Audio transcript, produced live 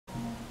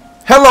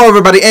Hello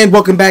everybody and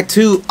welcome back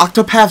to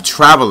Octopath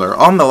Traveler.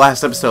 On the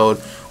last episode,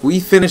 we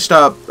finished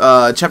up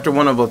chapter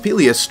 1 of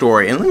Ophilia's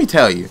story, and let me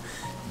tell you,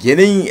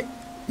 getting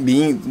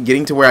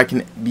to where I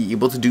can be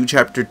able to do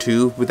chapter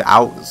 2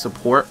 without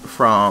support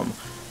from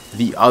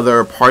the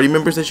other party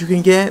members that you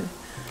can get,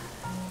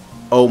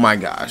 oh my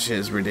gosh, it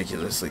is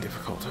ridiculously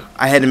difficult.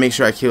 I had to make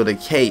sure I killed a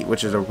Kate,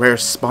 which is a rare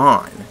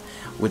spawn,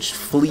 which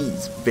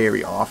flees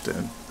very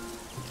often.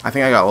 I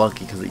think I got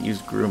lucky because it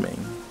used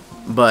grooming,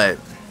 but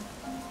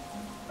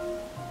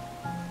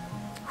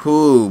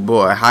ooh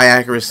boy, high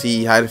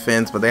accuracy, high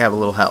defense, but they have a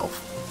little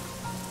health.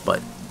 But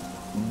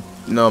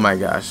oh my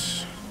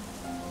gosh,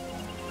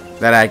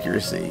 that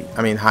accuracy,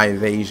 I mean high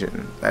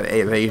evasion, that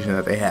evasion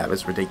that they have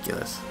is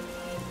ridiculous.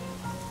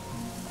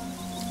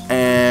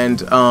 And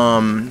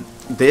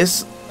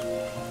this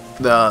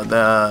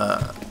villager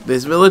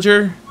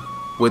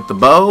with the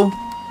bow,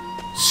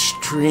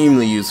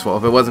 extremely useful.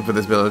 If it wasn't for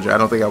this villager, I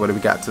don't think I would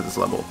have got to this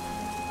level.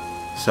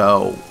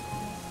 So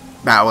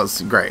that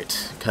was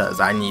great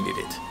because I needed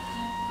it.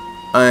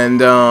 And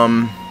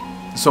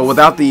so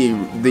without the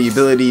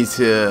ability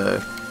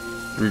to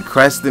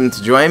request them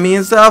to join me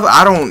and stuff,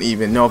 I don't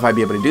even know if I'd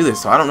be able to do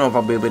this. So I don't know if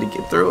I'll be able to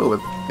get through it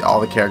with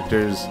all the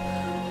characters.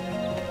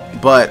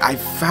 But I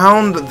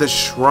found the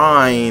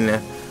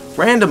shrine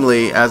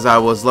randomly as I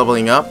was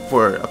leveling up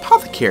for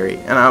Apothecary,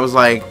 and I was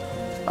like,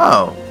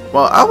 oh,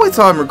 well, I'll wait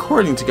till I'm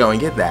recording to go and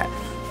get that.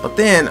 But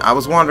then I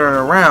was wandering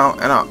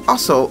around and I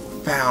also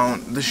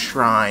found the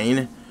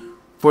shrine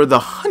for the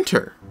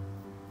hunter.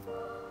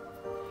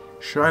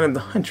 Shrine of the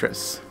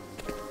Huntress.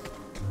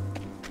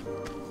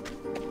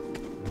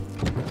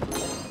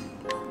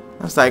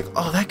 I was like,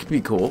 oh, that could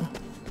be cool.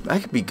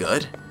 That could be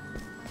good.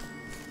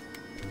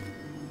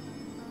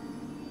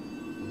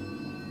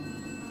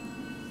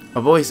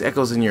 A voice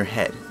echoes in your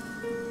head.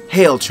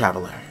 Hail,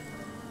 traveler.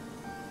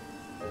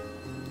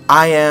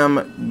 I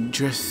am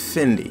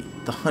Drefindi,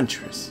 the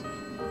Huntress.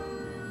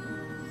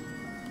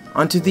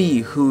 Unto thee,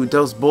 who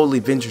dost boldly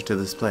venture to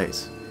this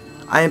place,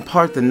 I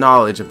impart the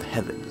knowledge of the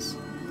heavens.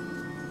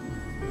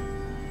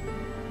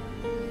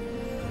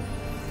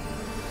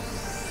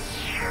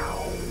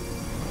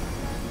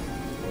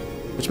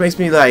 Which makes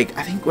me like,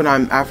 I think when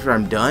after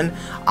I'm done,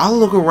 I'll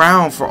look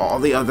around for all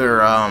the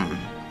other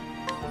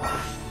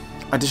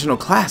additional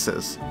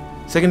classes.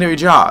 Secondary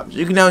jobs.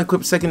 You can now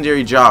equip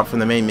secondary job from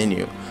the main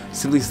menu.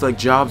 Simply select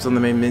jobs on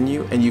the main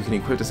menu and you can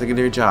equip a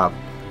secondary job.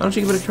 Why don't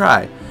you give it a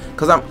try?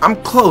 Because I'm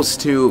close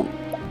to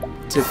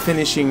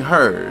finishing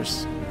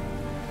hers.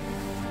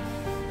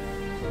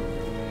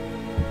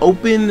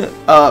 Open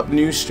up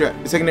new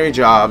secondary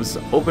jobs.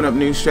 Open up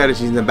new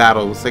strategies in the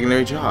battle with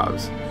secondary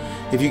jobs.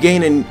 If you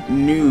gain a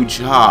new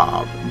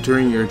job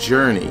during your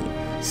journey,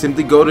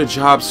 simply go to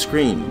job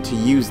screen to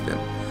use them.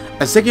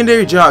 A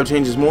secondary job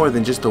changes more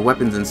than just the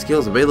weapons and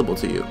skills available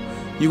to you.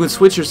 You can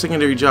switch your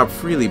secondary job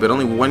freely, but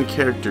only one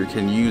character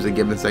can use a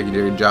given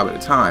secondary job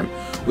at a time,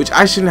 which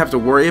I shouldn't have to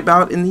worry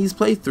about in these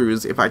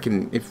playthroughs if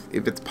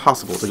it's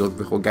possible to go through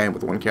the whole game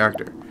with one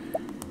character.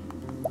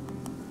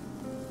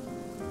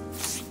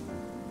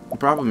 The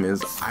problem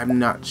is I'm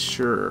not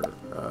sure.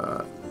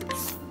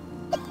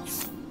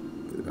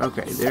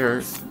 Okay,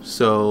 there.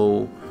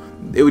 So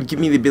it would give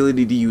me the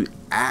ability to use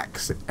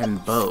axe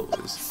and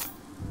bows.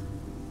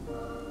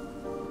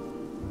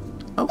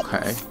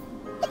 Okay.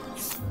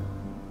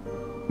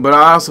 But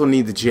I also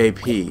need the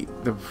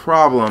JP. The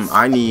problem,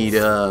 I need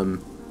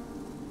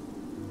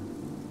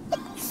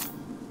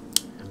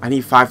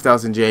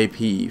 5,000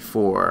 JP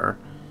for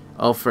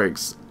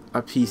Ulfric's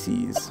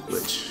PCs,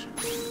 which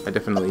I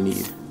definitely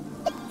need.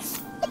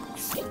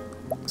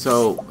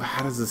 So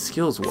how does the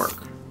skills work?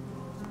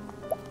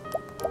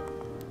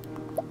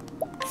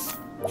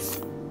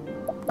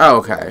 Oh,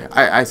 okay.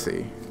 I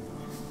see.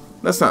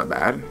 That's not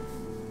bad.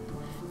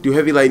 Do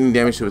heavy lightning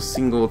damage to a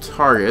single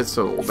target,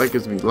 so that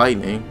gives me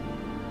lightning.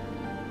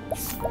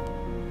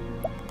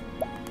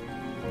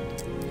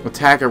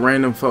 Attack a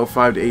random foe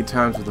 5 to 8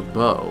 times with a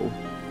bow.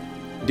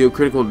 Deal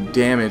critical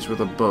damage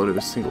with a bow to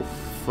a single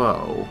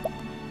foe.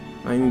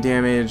 Lightning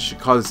damage.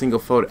 Cause a single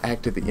foe to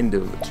act at the end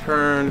of a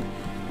turn.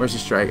 Mercy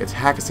strike.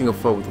 Attack a single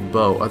foe with a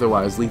bow.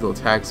 Otherwise, lethal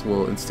attacks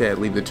will instead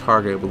leave the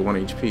target with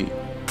 1 HP.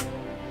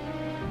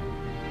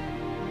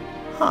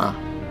 Huh.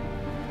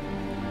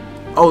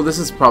 Oh, this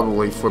is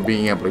probably for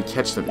being able to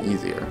catch them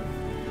easier.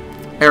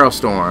 Arrow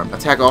Storm.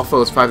 Attack all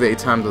foes 5 to 8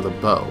 times with a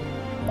bow.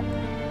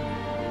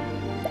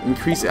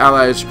 Increase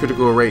allies'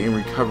 critical rate and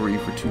recovery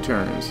for 2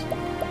 turns.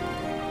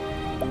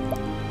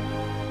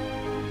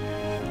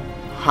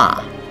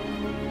 Huh.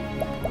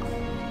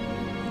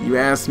 You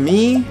ask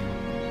me?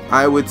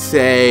 I would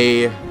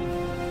say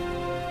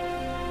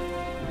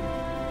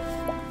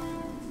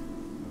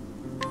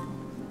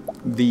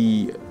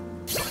the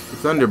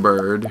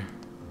Thunderbird,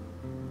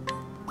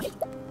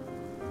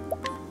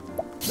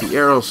 the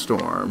Arrow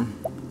Storm,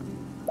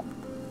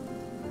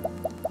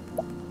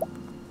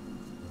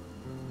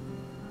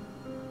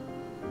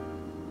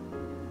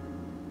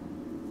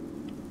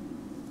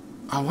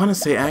 I want to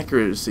say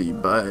accuracy,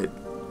 but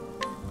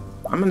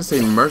I'm going to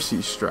say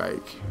Mercy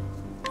Strike.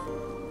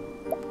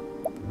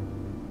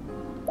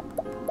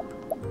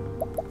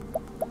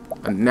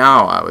 And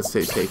now I would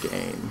say take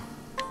aim.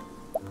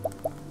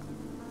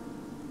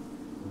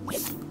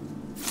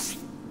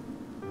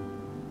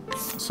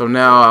 So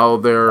now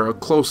they're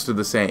close to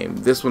the same.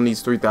 This one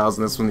needs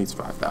 3,000, this one needs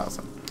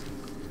 5,000.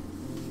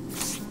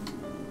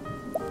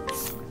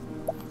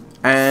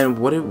 And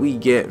what did we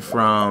get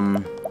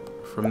from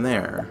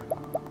there?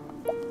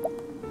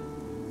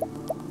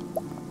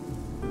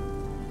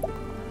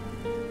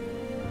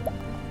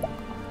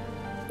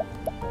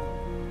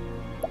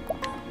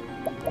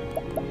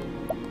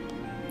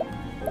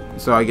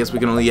 So I guess we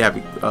can only have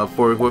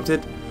 4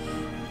 equipped.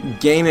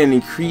 Gain an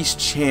increased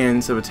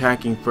chance of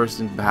attacking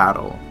first in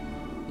battle.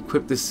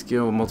 Equip this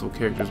skill with multiple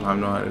characters while I'm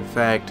not in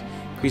effect.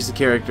 Increase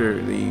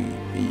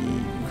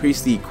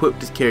the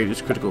equipped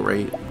character's critical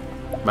rate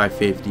by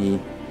 50.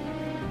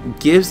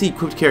 Gives the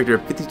equipped character a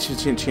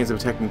 50% chance of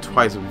attacking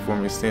twice when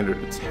performing a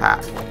standard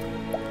attack.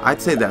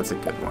 I'd say that's a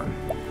good one.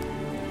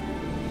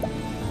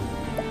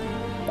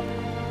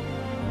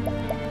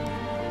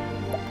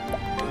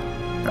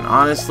 And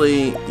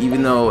honestly,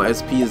 even though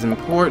SP is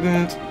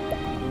important,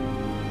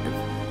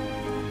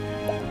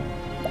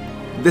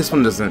 this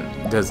one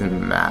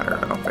doesn't matter.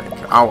 I don't think.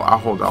 I'll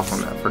hold off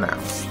on that for now.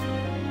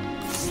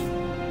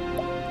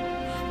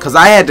 Cause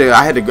I had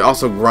to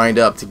also grind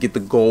up to get the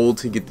gold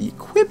to get the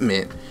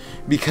equipment,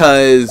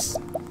 because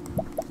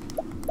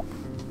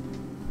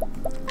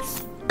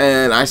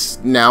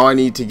now I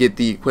need to get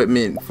the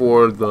equipment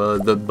for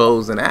the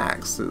bows and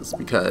axes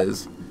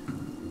because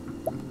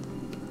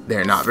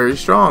they're not very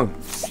strong.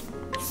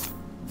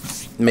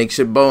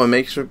 Makeshift bow and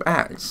makeshift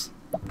axe.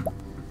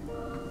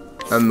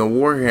 And the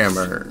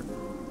warhammer,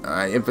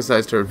 I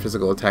emphasized her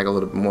physical attack a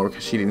little bit more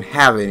because she didn't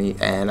have any,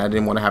 and I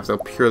didn't want to have to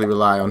purely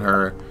rely on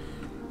her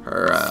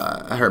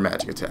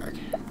magic attack,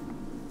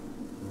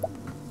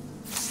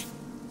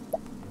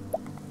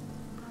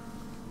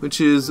 which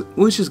is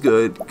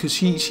good because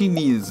she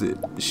needs it.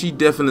 She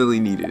definitely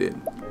needed it.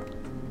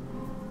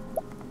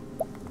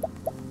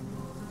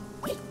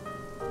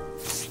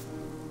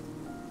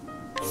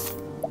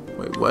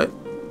 Wait, what?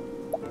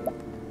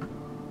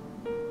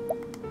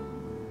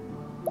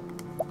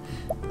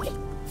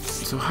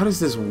 So how does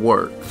this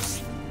work?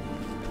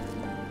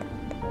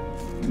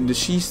 Does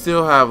she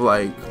still have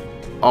like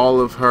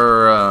all of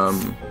her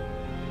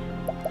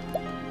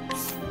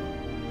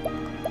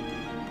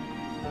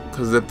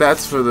because if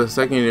that's for the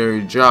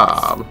secondary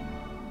job,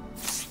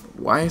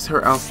 why is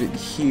her outfit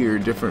here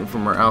different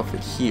from her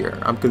outfit here?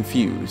 I'm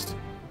confused.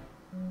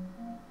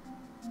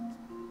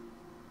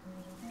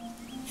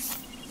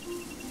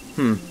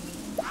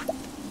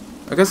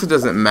 I guess it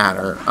doesn't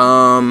matter.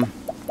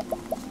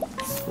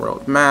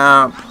 World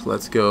map,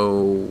 let's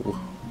go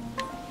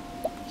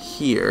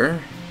here.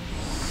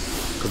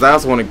 Because I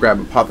also want to grab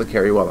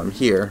Apothecary while I'm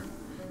here,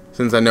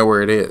 since I know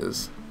where it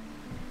is.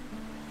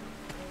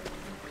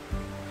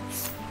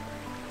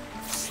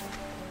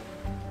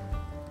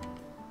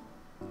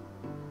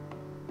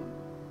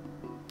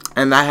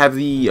 And I have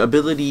the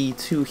ability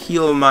to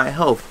heal my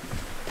health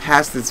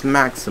past its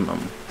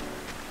maximum.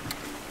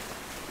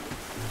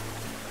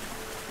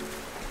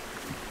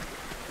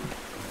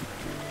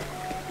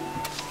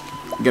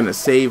 I'm gonna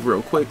save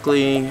real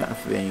quickly, I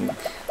think.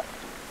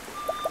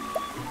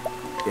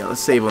 Yeah,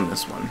 let's save on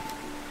this one.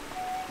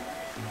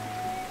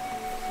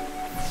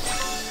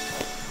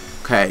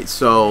 Okay,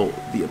 so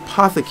the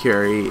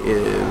Apothecary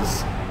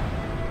is...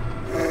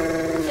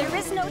 There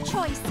is no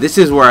choice. This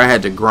is where I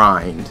had to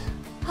grind.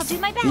 I'll do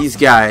my best. These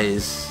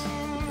guys...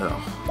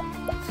 Ugh.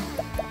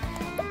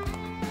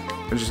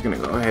 I'm just gonna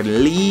go ahead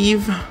and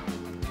leave.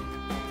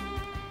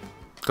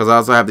 Because I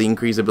also have the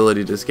increased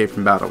ability to escape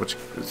from battle, which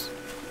is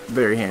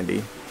very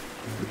handy.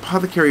 The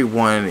Apothecary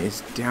one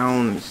is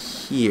down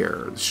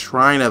here, the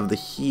Shrine of the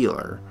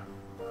Healer,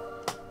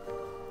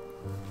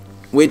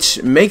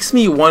 which makes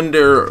me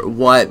wonder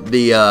what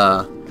the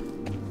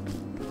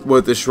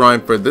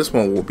shrine for this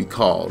one will be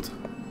called.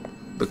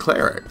 The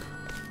Cleric,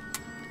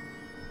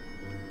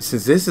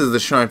 since this is the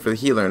Shrine for the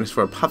Healer and it's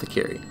for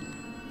Apothecary.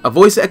 A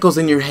voice echoes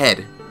in your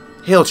head.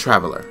 Hail,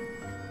 traveler.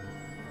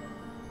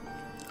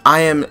 I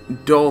am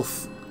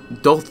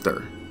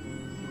Dolther,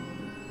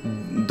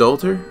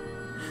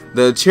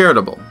 the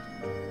charitable.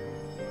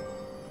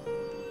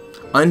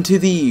 Unto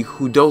thee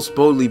who dost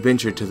boldly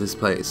venture to this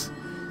place,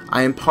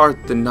 I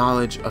impart the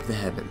knowledge of the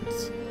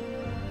heavens.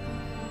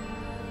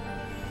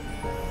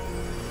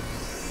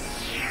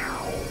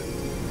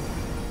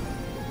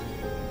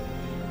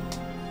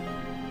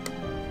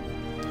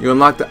 You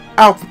unlock the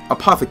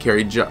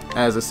Apothecary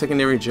as a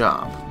secondary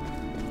job,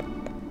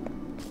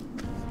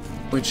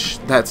 which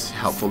that's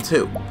helpful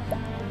too.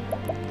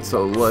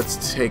 So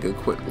let's take a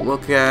quick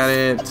look at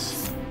it.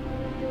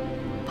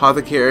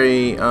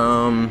 Apothecary,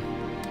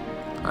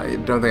 I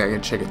don't think I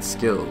can check its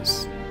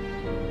skills.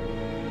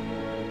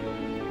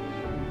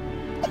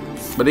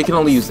 But it can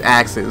only use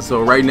axes,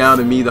 so right now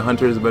to me the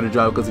hunter is a better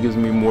job because it gives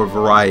me more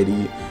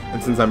variety.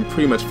 And since I'm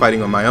pretty much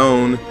fighting on my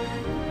own,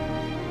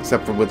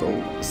 except for with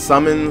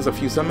summons, a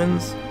few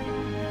summons,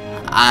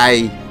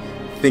 I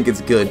think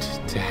it's good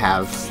to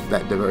have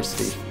that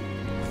diversity.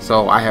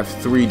 So I have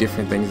 3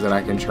 different things that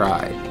I can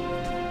try.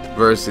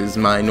 versus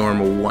my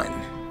normal 1.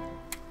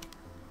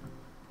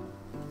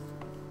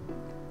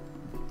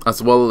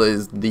 As well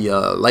as the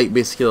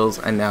light-based skills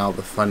and now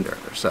the thunder.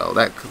 So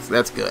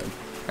that's good.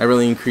 I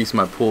really increased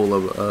my pool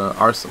of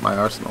my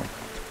arsenal.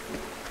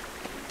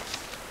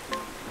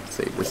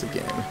 Save this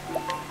again.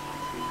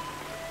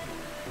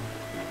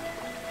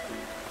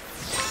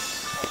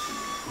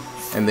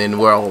 And then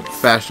we'll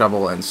fast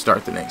travel and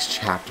start the next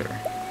chapter.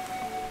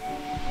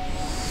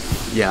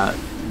 Yeah,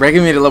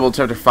 recommended level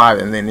chapter 5,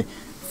 and then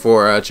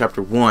for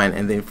chapter 1,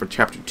 and then for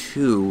chapter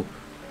 2,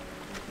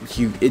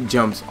 it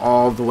jumps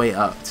all the way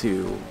up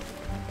to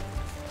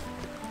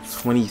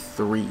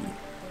 23.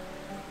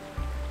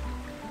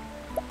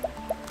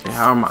 Okay,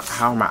 how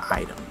are my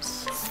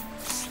items?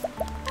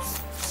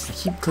 I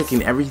keep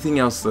clicking everything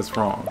else that's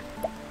wrong.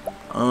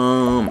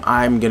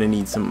 I'm gonna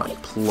need some like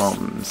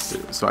plums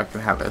so I can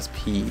have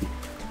SP.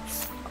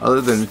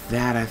 Other than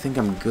that, I think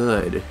I'm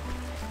good.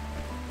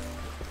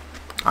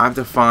 I have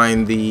to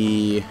find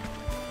the...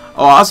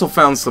 Oh, I also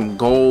found some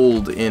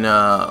gold in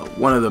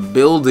one of the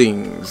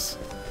buildings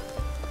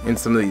in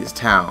some of these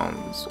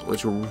towns,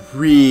 which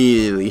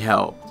really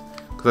helped.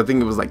 Because I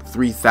think it was like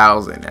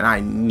 3,000 and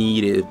I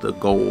needed the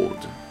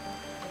gold.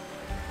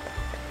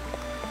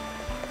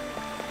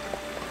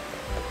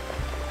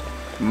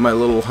 My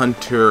little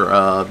hunter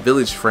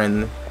village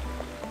friend,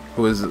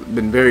 who has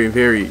been very,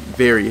 very,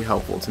 very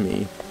helpful to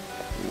me,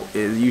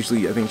 is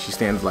usually, I think she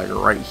stands like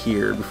right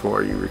here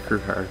before you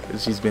recruit her.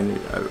 She's been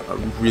a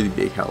really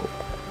big help.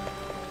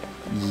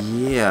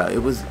 Yeah,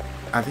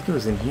 I think it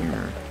was in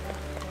here.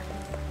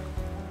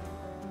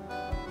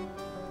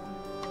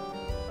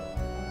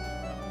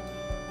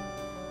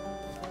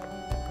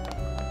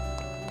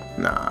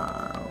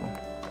 No.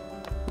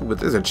 Ooh, but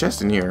there's a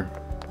chest in here.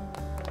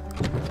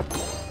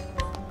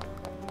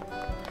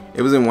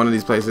 It was in one of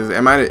these places.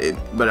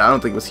 But I don't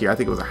think it was here. I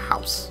think it was a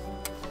house.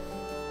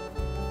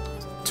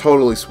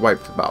 Totally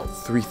swiped about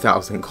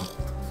 3,000 gold.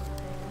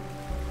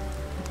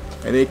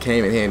 And it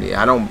came in handy.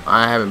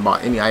 I haven't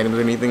bought any items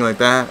or anything like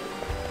that.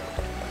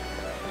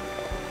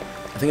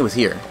 I think it was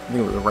here. I think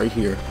it was right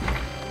here.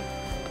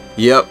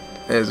 Yep,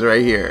 it's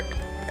right here.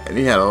 And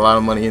he had a lot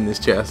of money in this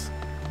chest.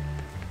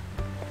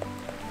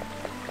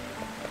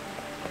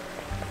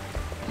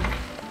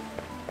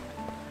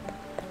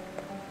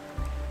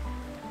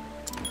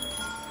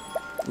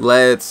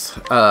 Let's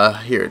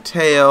hear a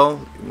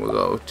tale. We'll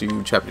go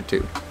to chapter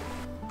 2.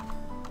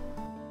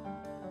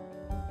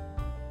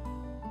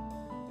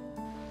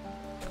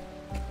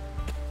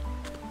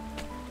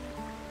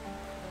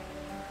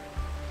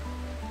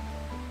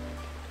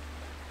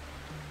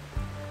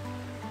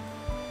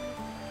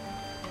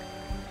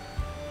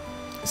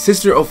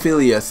 Sister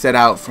Ophilia set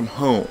out from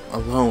home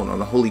alone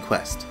on a holy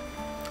quest.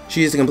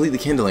 She is to complete the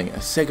kindling,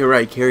 a sacred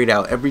rite carried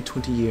out every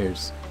 20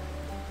 years.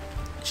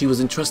 She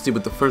was entrusted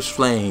with the first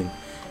flame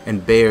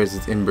and bears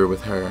its ember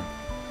with her.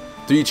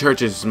 3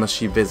 churches must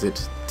she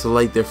visit to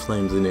light their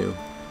flames anew.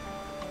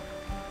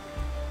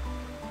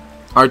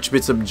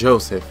 Archbishop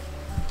Joseph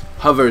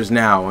hovers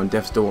now on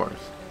death's doors,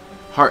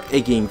 heart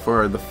aching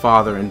for the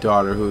father and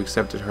daughter who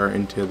accepted her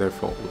into their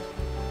fold.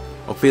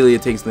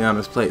 Ophilia takes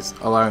Liana's place,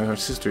 allowing her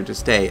sister to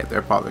stay at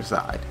their father's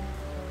side.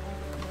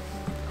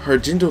 Her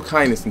gentle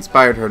kindness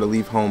inspired her to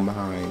leave home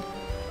behind,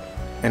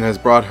 and has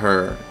brought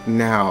her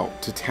now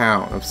to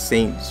town of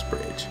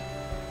Saintsbridge.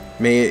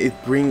 May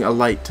it bring a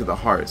light to the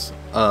hearts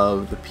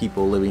of the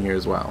people living here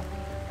as well.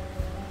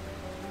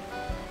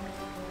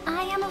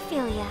 I am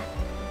Ophilia.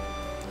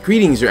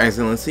 Greetings, Your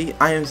Excellency.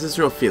 I am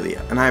Sister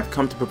Ophilia, and I have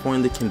come to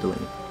perform the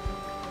kindling.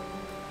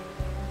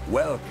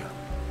 Welcome.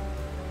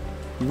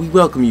 We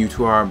welcome you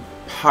to our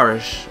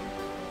parish.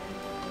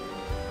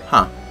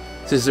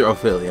 Sister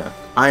Ophilia.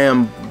 I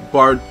am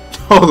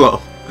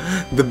Bartolo,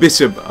 the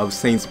Bishop of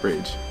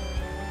Saintsbridge.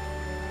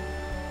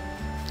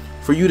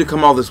 For you to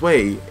come all this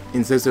way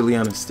in Sister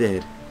Liana's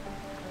stead.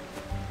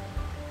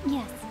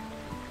 Yes.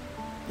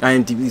 I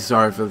am deeply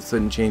sorry for the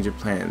sudden change of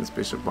plans,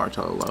 Bishop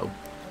Bartolo.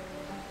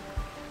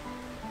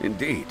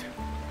 Indeed.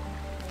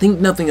 Think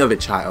nothing of it,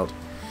 child.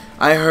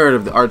 I heard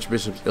of the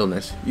Archbishop's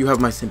illness. You have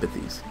my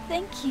sympathies.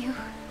 Thank you.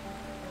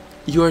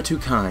 You are too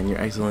kind, Your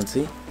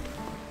Excellency.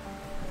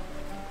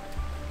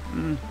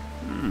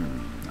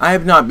 I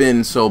have not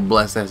been so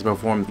blessed as to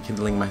perform the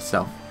kindling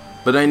myself,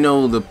 but I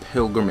know the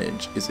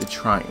pilgrimage is a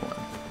trying one.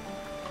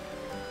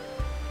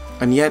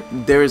 And yet,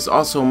 there is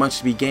also much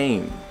to be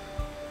gained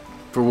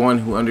for one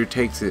who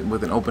undertakes it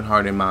with an open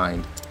heart and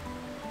mind.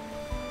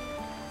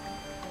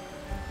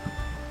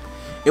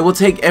 It will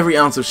take every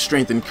ounce of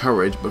strength and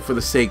courage, but for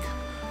the sake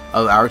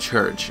of our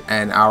church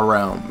and our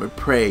realm, we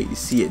pray to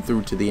see it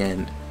through to the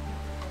end.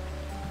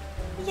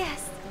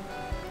 Yes.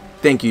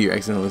 Thank you, Your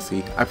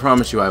Excellency. I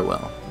promise you I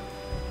will.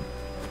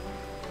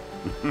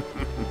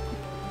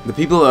 The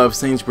people of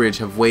Saintsbridge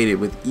have waited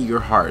with eager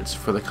hearts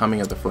for the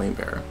coming of the Flame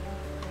Bearer.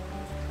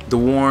 The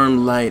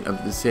warm light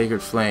of the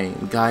sacred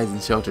flame guides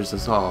and shelters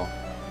us all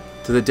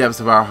to the depths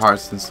of our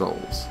hearts and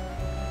souls.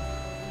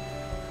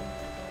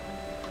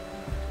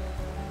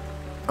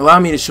 Allow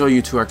me to show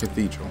you to our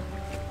cathedral.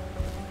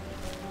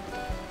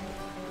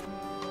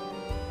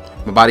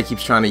 My body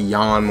keeps trying to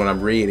yawn when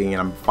I'm reading,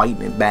 and I'm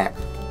fighting it back.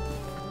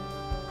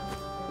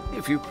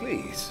 If you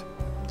please.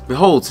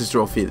 Behold, Sister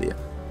Ophilia,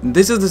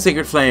 this is the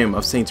sacred flame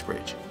of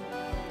Saintsbridge.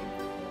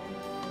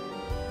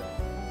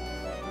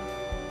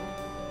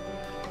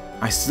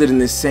 I stood in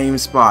this same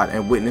spot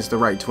and witnessed the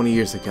rite 20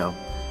 years ago.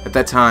 At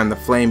that time, the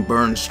flame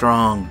burned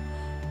strong,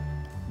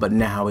 but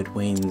now it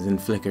wanes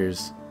and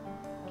flickers,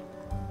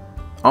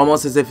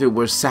 almost as if it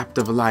were sapped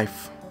of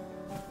life.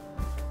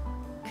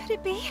 Could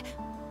it be?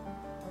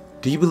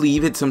 Do you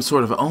believe it's some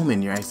sort of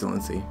omen, Your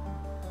Excellency?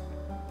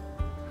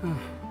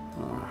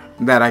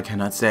 That I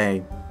cannot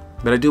say,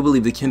 but I do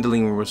believe the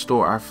kindling will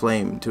restore our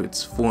flame to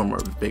its former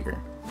vigor.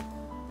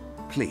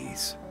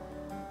 Please.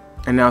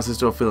 And now,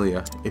 Sister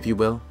Ophilia, if you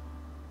will.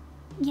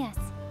 Yes.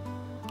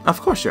 Of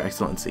course, Your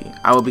Excellency.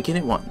 I will begin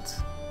at once.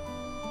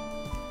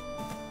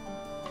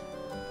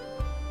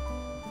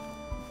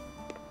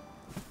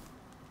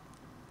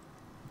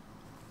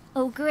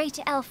 O great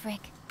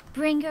Elfric,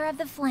 bringer of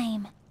the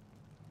flame,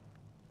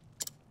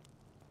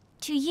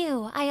 to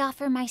you I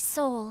offer my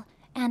soul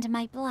and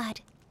my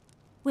blood.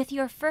 With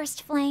your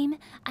first flame,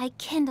 I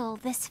kindle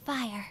this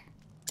fire.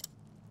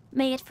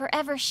 May it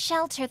forever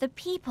shelter the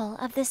people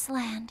of this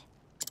land.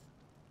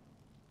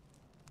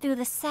 Through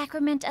the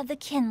sacrament of the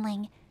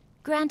kindling,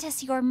 grant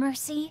us your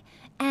mercy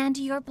and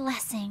your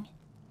blessing.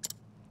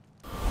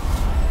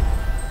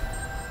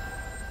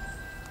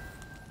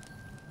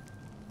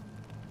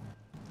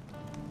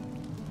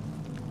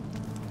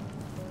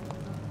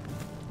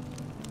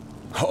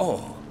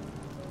 Oh.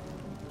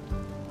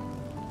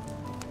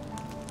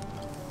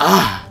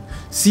 Ah!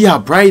 See how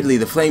brightly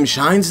the flame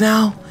shines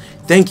now?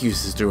 Thank you,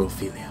 Sister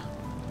Ophilia.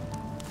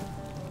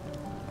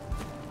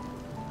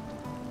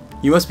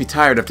 You must be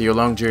tired after your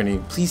long journey.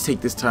 Please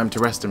take this time to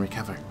rest and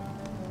recover.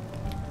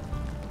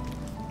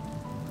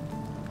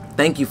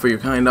 Thank you for your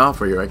kind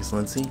offer, Your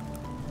Excellency.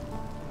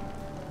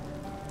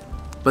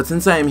 But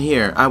since I am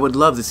here, I would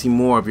love to see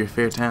more of your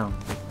fair town.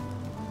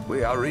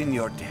 We are in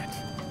your debt.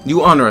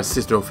 You honor us,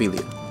 Sister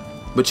Ophilia.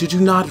 But should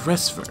you not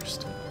rest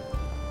first?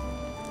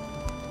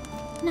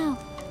 No.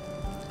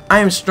 I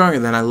am stronger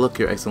than I look,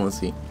 Your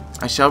Excellency.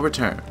 I shall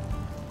return.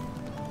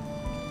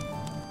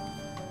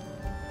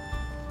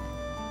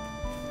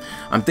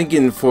 I'm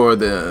thinking for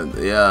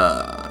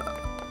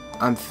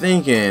I'm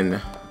thinking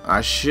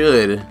I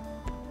should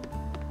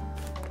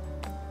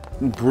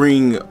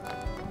bring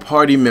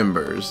party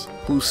members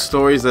whose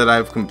stories that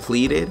I've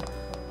completed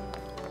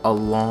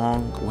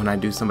along when I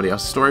do somebody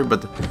else's story,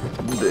 but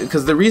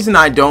because the reason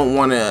I don't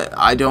want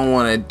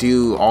to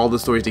do all the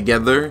stories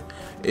together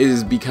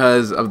is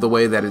because of the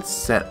way that it's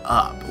set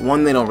up.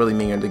 One, they don't really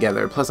mingle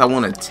together. Plus, I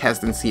want to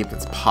test and see if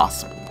it's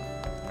possible,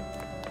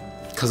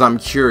 because I'm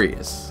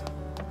curious.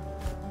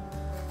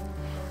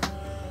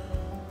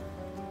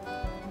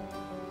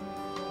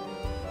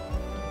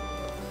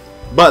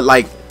 But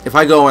like, if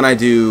I go and I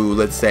do,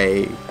 let's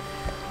say,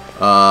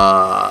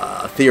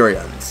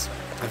 Therians,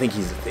 I think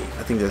he's a thief.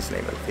 I think that's the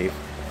name of the thief.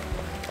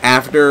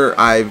 After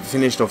I've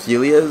finished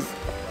Ophilia's,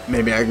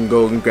 maybe I can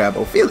go and grab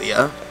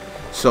Ophilia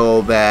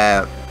so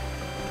that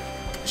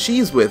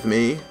she's with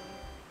me,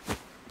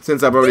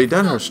 since I've already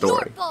done her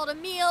story. Your fault,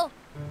 Emil.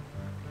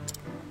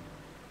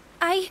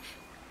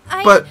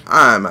 But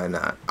I might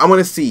not. I want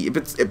to see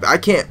if I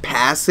can't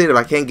pass it, if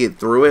I can't get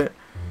through it,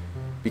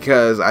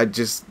 because I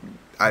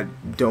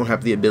don't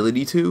have the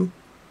ability to.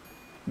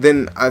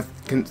 Then I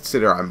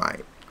consider I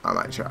might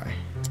try.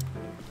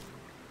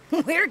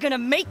 We're gonna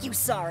make you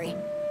sorry.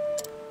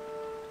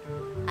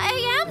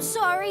 I am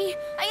sorry.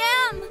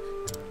 I am.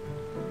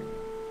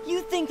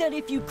 You think that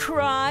if you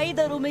cry,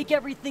 that'll make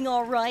everything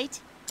all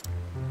right?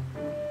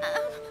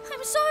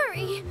 I'm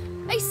sorry.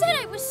 I said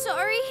I was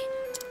sorry.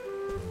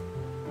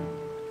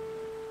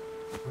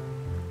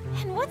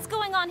 And what's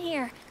going on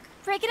here?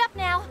 Break it up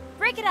now.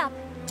 Break it up.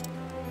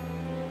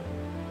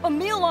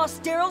 Emil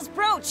lost Daryl's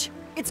brooch.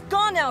 It's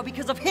gone now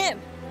because of him.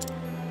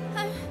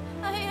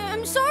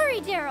 I'm sorry,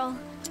 Daryl.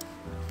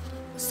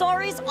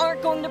 Sorries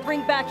aren't going to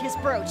bring back his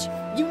brooch.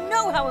 You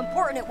know how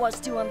important it was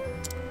to him.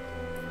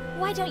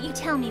 Why don't you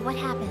tell me what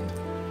happened?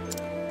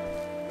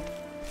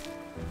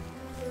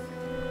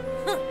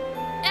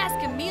 Ask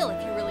Emil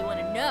if you really want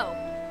to know.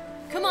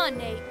 Come on,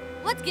 Nate.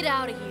 Let's get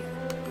out of here.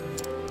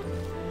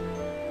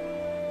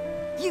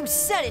 You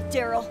said it,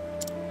 Daryl.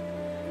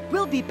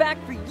 We'll be back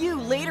for you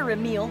later,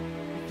 Emil.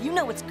 If you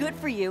know what's good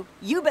for you,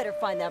 you better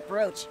find that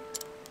brooch.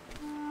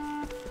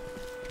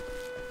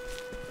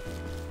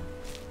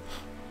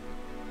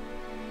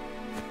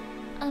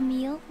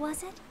 Emil,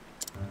 was it?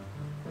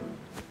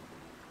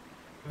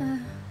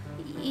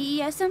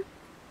 Yes'm?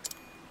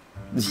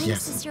 I'm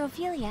Yes. Sister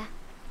Ophilia.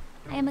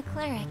 I am a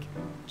cleric,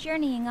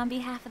 journeying on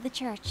behalf of the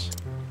church.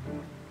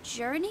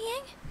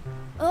 Journeying?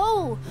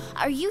 Oh,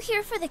 are you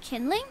here for the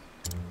kindling?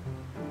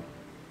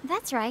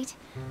 That's right.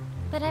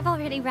 But I've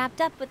already wrapped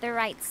up with the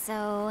rites,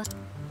 so...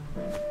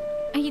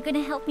 Are you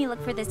gonna help me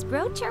look for this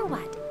brooch, or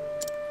what?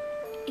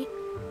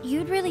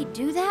 You'd really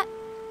do that?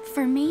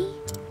 For me?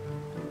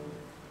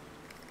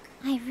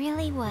 I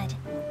really would.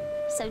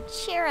 So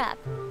cheer up,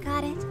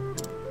 got it?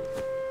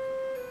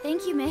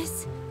 Thank you,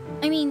 miss.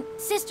 I mean,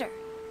 sister.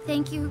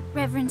 Thank you,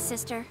 Reverend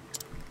Sister.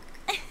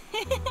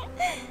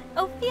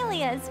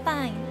 Ophilia is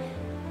fine.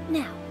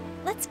 Now,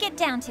 let's get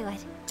down to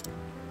it.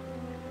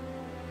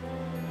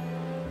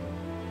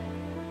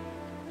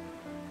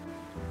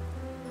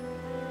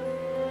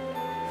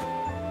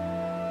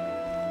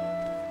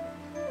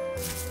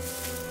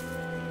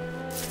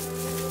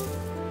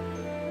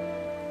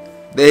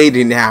 They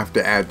didn't have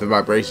to add the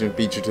vibration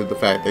feature to the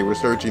fact they were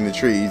searching the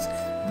trees.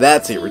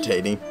 That's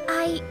irritating.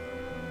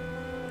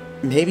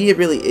 Maybe it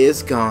really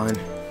is gone.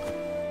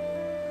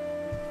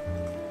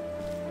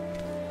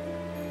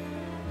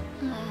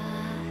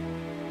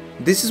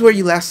 This is where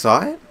you last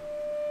saw it?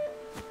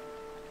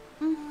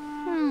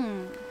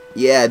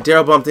 Yeah,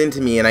 Daryl bumped into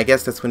me, and I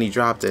guess that's when he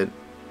dropped it.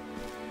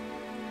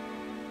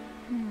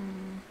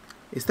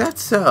 Is that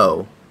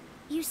so?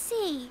 You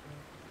see...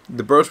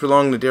 The brooch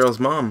belonged to Daryl's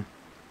mom.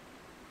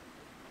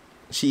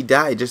 She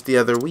died just the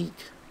other week.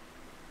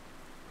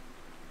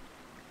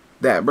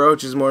 That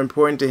brooch is more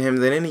important to him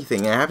than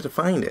anything. I have to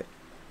find it.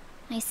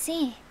 I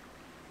see.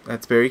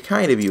 That's very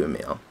kind of you,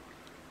 Emil.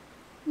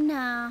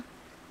 Nah.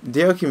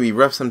 Daryl can be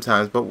rough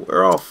sometimes, but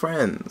we're all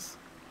friends.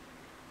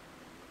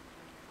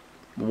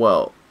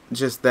 Well,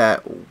 just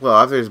that, well,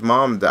 after his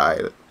mom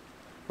died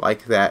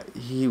like that,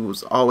 he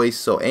was always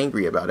so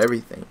angry about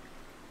everything.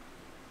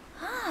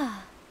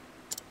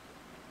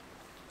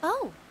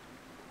 Oh.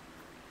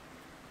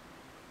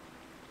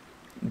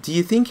 Do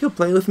you think he'll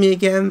play with me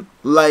again,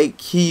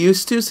 like he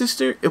used to,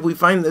 sister, if we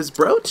find this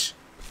brooch?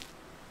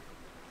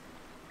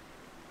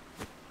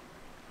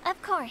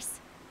 Of course.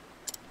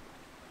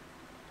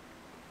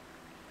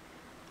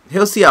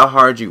 He'll see how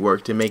hard you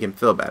work to make him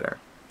feel better.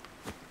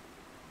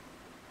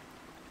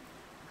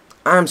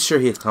 I'm sure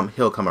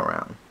he'll come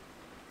around.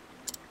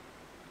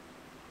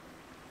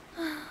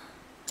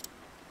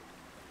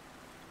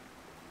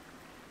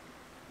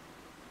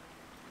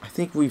 I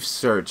think we've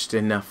searched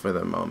enough for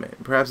the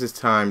moment. Perhaps it's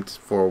time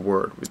for a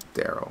word with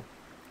Daryl.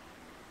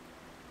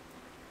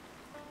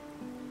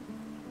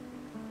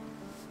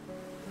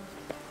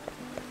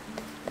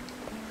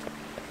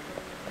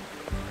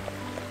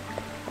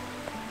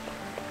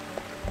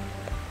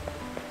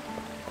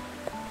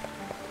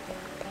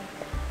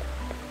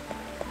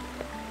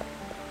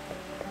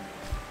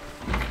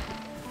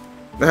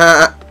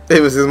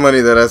 It was his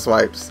money that I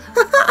swiped.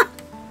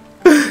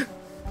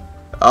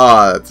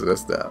 Oh, that's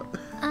messed up.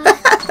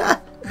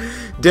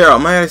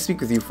 Daryl, might I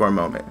speak with you for a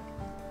moment?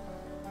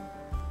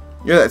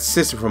 You're that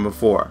sister from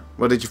before.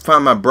 Well, did you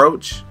find my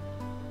brooch?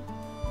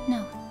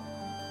 No.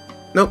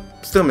 Nope,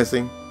 still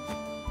missing.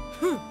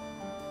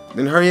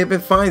 Then hurry up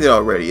and find it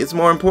already. It's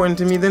more important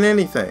to me than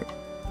anything.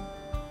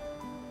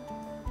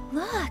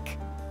 Look.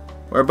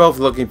 We're both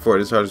looking for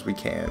it as hard as we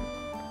can.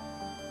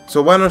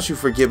 So why don't you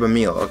forgive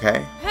Emil,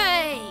 okay?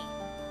 Hey!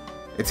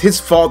 It's his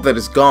fault that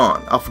it's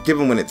gone. I'll forgive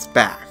him when it's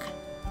back.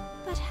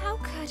 But how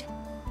could...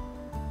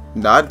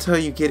 Not until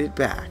you get it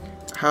back.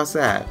 How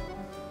sad.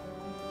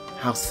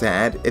 How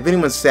sad? If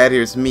anyone's sad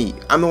here, it's me.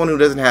 I'm the one who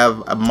doesn't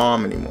have a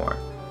mom anymore.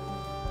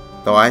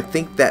 Though I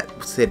think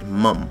that said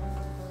mum.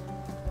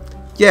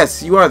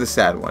 Yes, you are the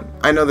sad one.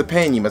 I know the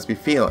pain you must be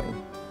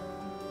feeling.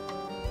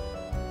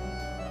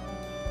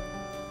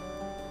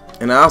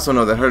 And I also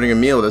know that hurting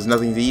Emil does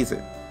nothing to ease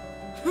it.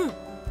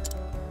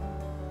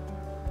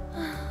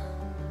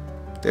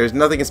 There is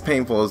nothing as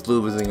painful as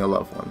losing a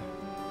loved one.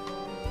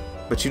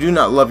 But you do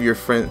not love your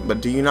friend.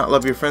 But do you not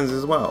love your friends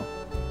as well?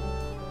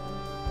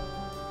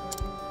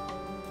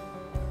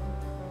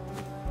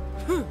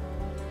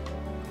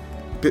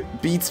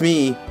 Beats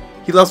me.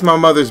 He lost my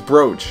mother's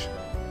brooch.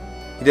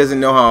 He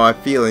doesn't know how I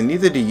feel, and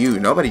neither do you.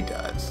 Nobody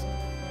does.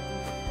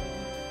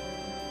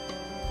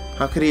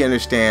 How could he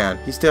understand?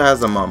 He still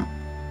has a mom.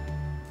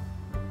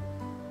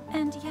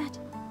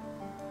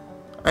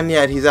 And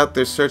yet he's out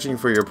there searching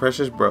for your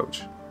precious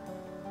brooch.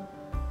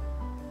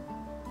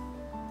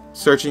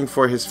 Searching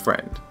for his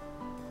friend.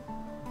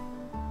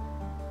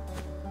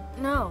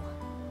 No.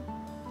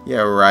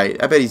 Yeah,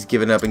 right. I bet he's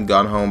given up and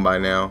gone home by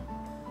now.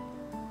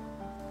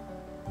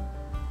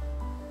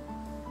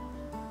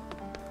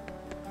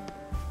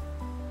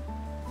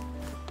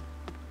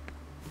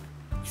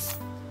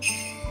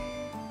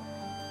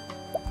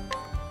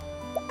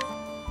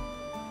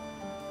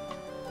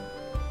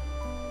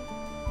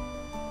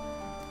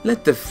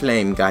 Let the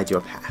flame guide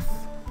your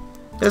path.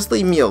 Just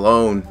leave me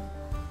alone.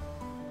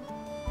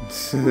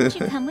 Won't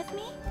you come with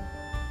me?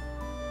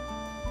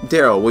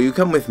 Daryl, will you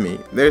come with me?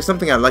 There's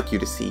something I'd like you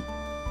to see.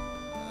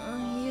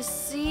 You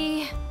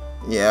see?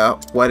 Yeah,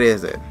 what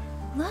is it?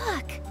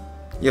 Look.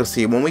 You'll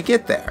see when we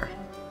get there.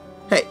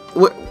 Hey,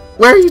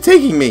 where are you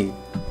taking me?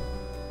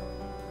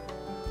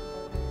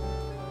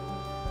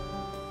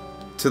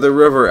 To the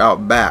river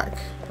out back.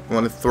 I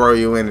want to throw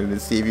you in it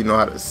and see if you know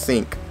how to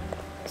sink.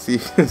 See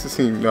if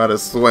you know how to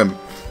swim.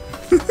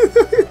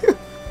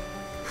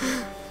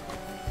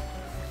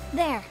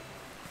 There.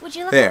 Would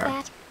you look There.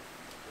 at that?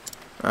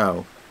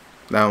 Oh,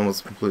 that one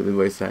was completely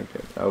voice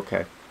acted.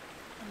 Okay.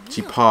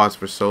 She paused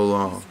for so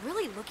long. He's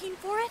really looking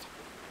for it?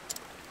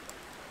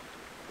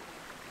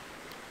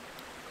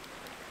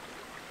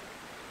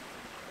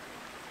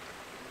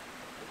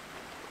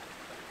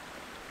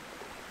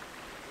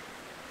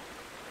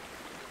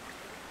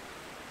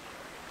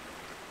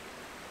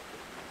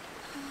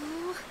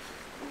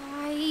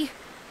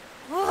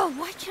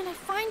 Can't I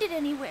find it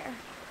anywhere?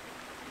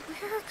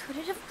 Where could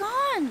it have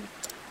gone?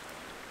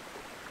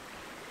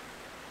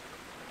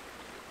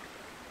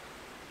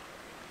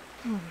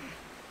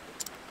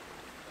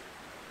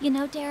 You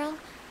know, Daryl,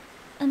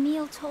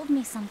 Emil told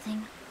me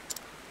something.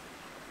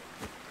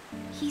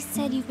 He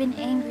said you've been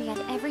angry at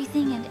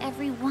everything and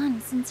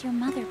everyone since your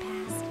mother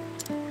passed.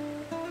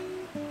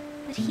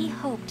 But he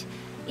hoped,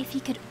 if he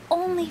could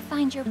only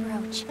find your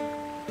brooch,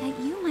 that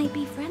you might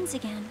be friends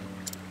again.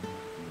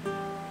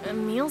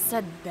 Emil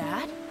said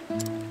that?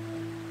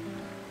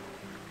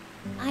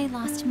 I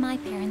lost my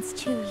parents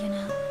too, you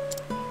know.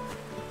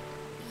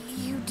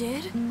 You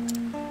did?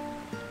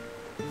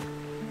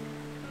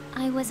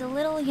 I was a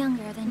little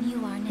younger than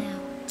you are now.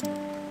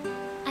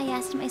 I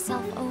asked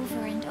myself over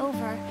and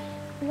over,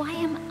 why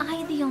am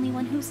I the only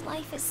one whose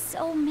life is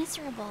so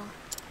miserable?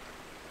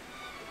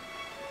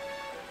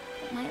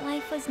 But my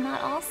life was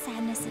not all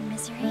sadness and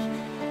misery.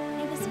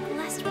 I was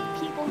blessed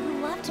with people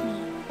who loved me.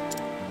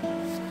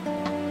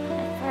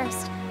 At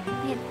first,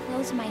 I had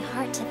closed my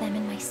heart to them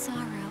in my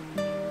sorrow.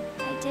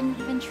 I didn't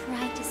even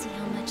try to see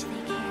how much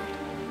they cared.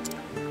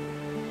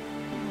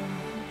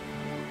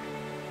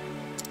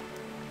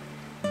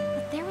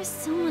 But there was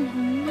someone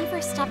who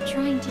never stopped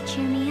trying to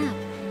cheer me up,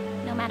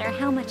 no matter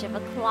how much of a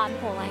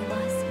clodpole I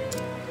was.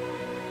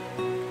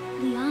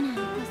 Liana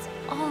was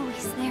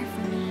always there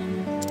for me.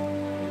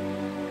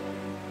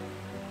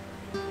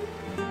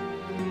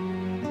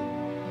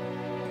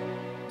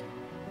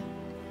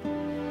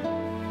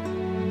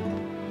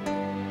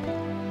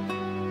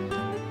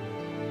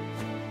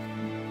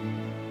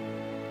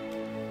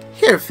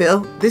 Here, Phil,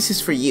 this is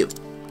for you.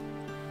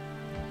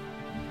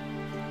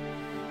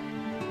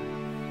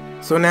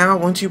 So now,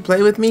 won't you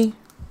play with me?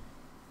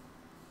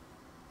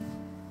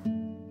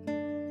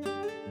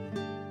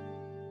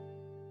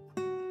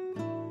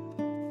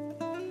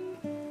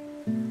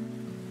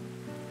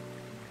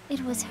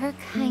 It was her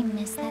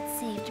kindness that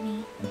saved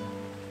me.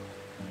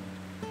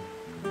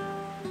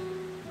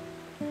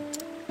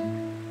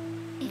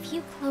 If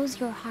you close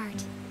your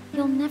heart,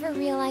 you'll never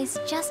realize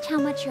just how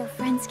much your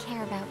friends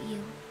care about you.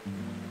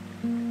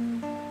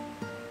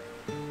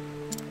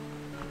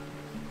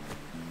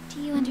 Do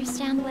you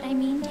understand what I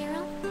mean,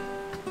 Daryl?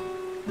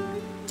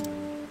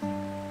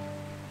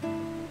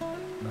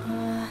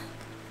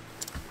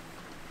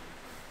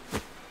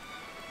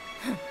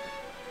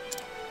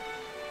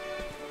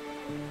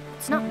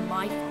 It's not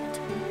my fault.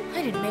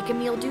 I didn't make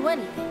Emil do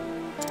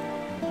anything.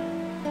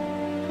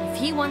 If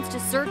he wants to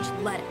search,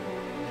 let him.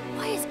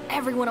 Why is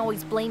everyone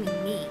always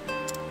blaming me?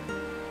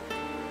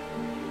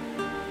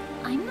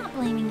 I'm not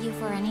blaming you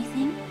for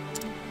anything.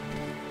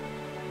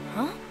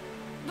 Huh?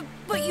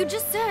 But you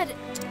just said...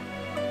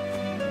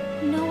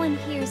 No one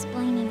here is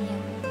blaming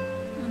you.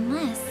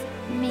 Unless,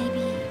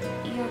 maybe,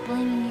 you're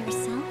blaming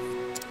yourself?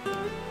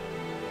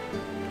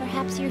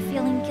 Perhaps you're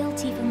feeling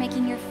guilty for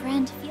making your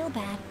friend feel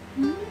bad,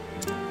 hmm?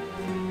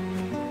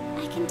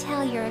 I can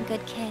tell you're a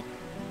good kid.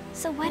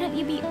 So why don't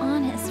you be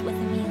honest with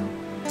Emil?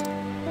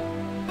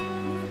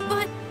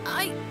 But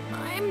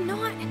I'm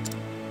not...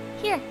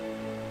 Here,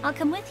 I'll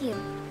come with you.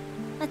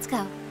 Let's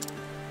go.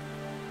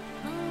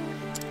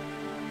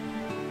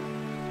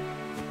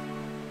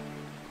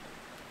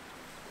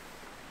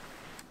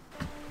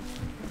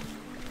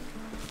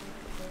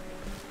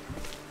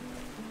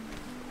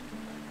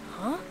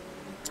 Huh?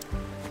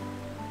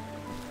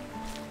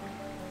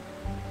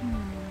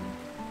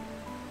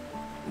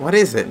 What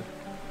is it?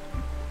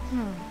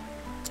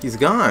 He's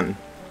gone.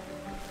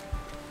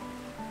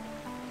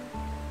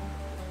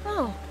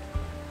 Oh.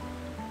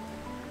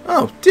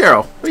 Oh,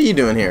 Daryl, what are you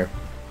doing here?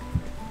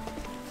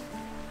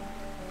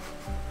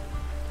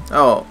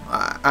 Oh,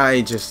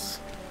 I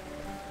just...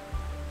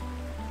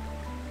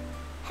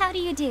 How do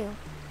you do?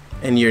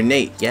 And you're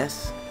Nate,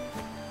 yes?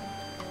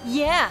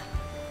 Yeah.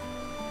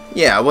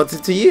 Yeah, what's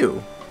it to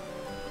you?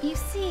 You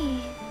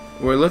see...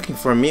 We're looking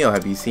for Emil.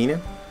 Have you seen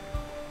him?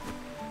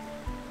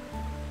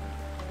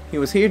 He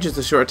was here just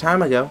a short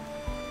time ago.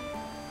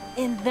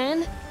 And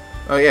then?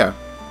 Oh yeah,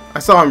 I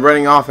saw him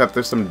running off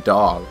after some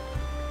dog.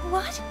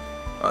 What?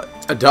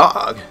 A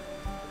dog?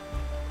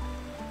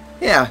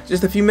 Yeah,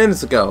 just a few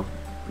minutes ago.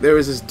 There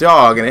was this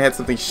dog and it had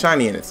something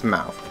shiny in its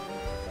mouth.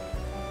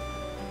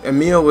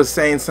 Emil was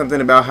saying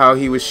something about how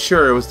he was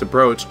sure it was the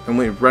brooch and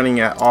went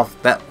running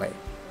off that way.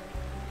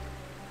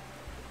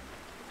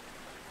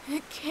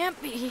 It can't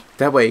be.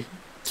 That way,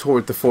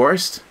 toward the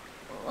forest?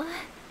 What?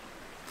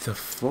 The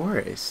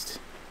forest?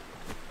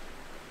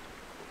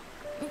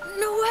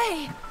 No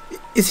way!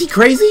 Is he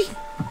crazy?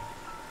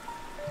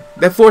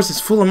 That forest is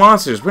full of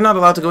monsters. We're not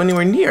allowed to go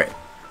anywhere near it.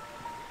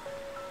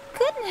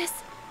 Goodness!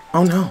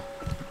 Oh no.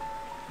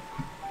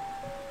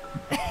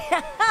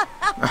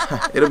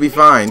 It'll be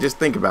fine. Just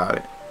think about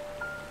it.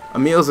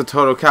 Emil's a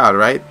total coward,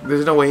 right?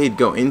 There's no way he'd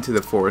go into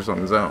the forest on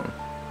his own.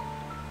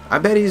 I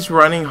bet he's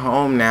running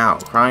home now,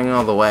 crying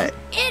all the way.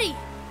 Idiot!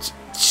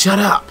 Shut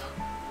up!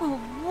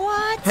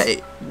 What?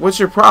 Hey, what's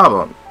your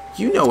problem?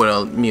 You know what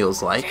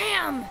Emil's like.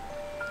 Damn!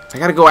 I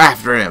gotta go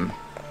after him.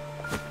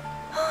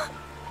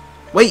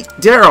 Wait,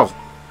 Daryl!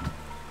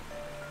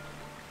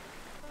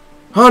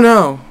 Oh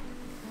no!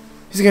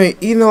 He's gonna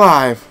get eaten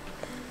alive!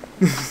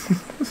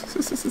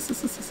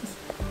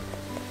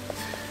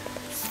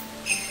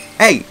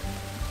 Hey!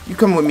 You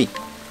come with me.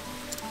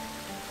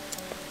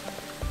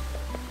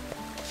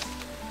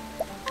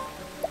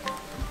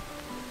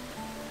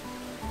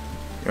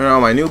 You're now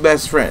my new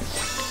best friend.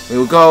 We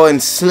will go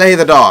and slay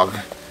the dog.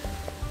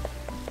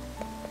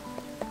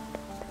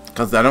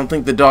 Because I don't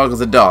think the dog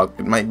is a dog.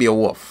 It might be a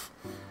wolf.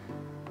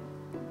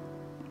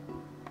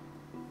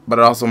 But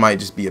it also might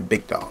just be a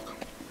big dog.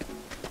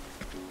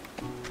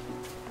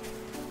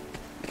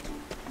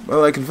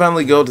 Well, I can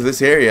finally go to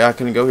this area. I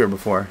couldn't go here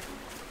before.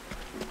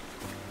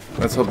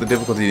 Let's hope the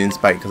difficulty didn't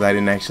spike because I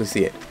didn't actually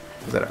see it.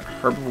 Was that a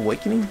Herb of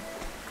Awakening?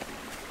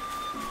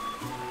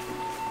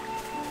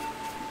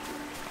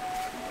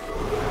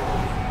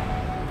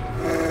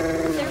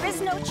 There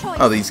is no choice.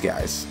 Oh, these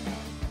guys.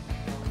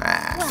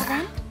 Well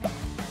then.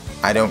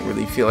 I don't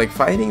really feel like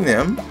fighting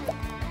them.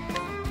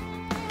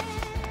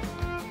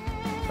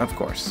 Of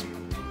course.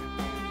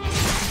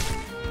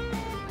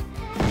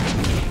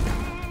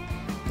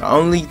 The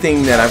only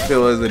thing that I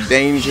feel is a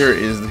danger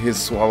is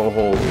his swallow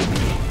hold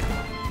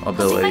ability. I'll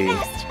do my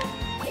best.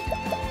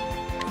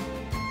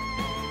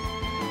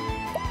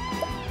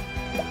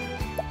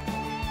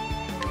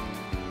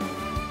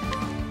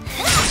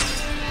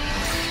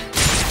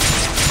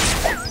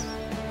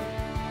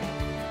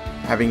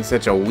 Having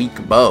such a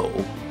weak bow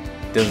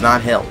does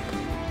not help.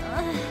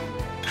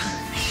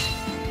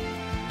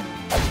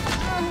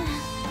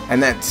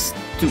 And that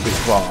stupid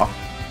claw. Here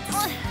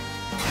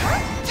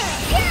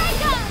I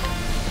go.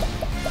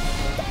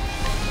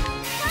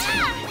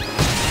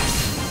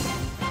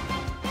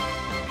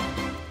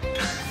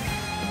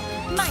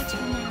 My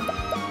turn now.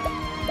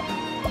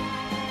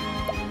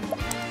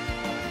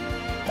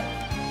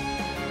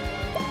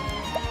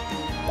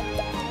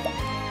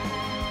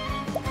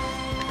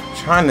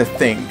 Trying to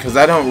think, because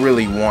I don't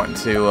really want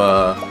to,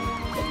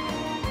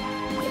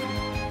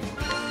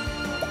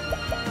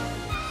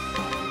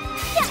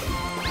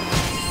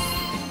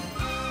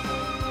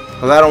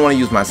 because I don't want to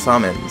use my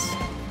summons.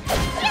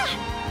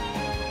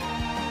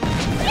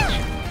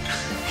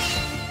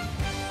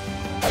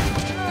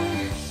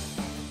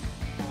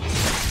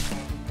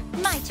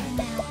 My turn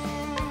now.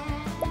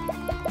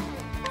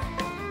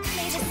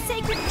 May the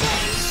sacred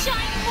flame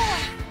shine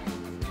forth.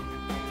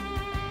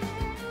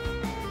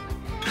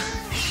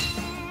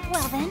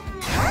 Well then.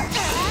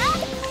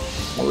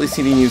 Well, at least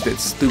he didn't use that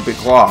stupid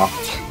claw.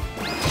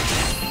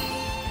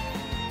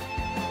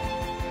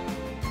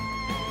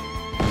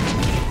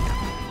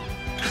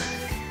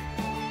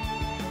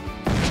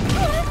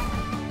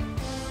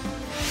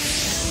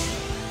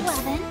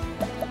 Well then.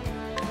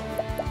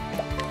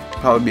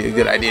 Probably be a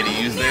good idea to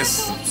use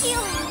this.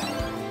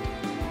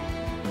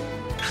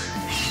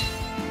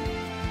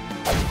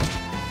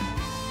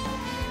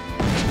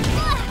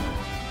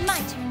 My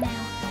turn now.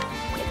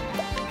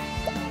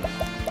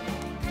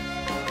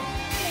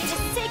 May the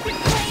sacred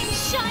flame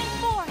shine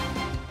forth.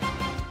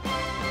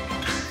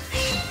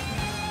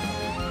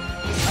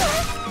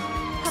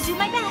 I'll do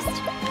my best.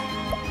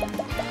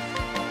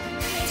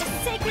 May the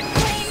sacred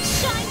flame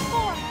shine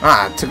forth.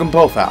 Ah, took them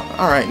both out.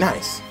 Alright,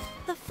 nice.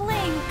 The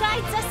flame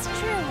guides us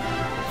true.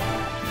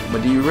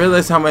 But do you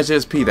realize how much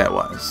SP that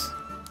was?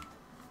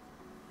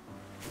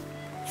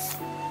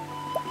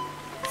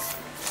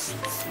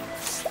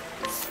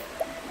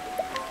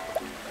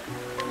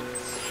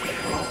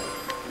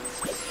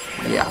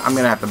 Yeah, I'm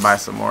gonna have to buy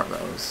some more of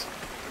those.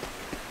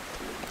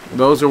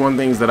 Those are one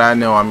things that I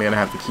know I'm gonna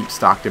have to keep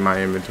stocked in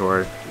my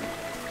inventory.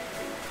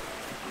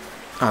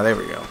 Ah, there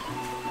we go.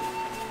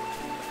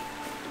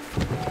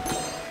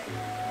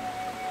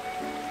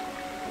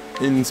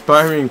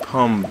 Inspiring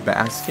Palm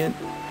Basket?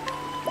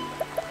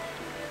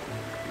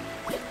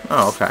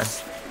 Oh, okay.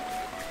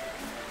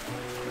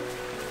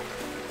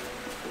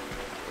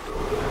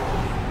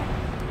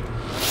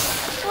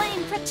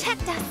 Flame,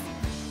 protect us.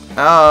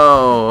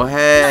 Oh,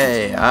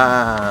 hey,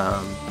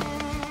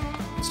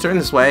 let's turn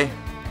this way.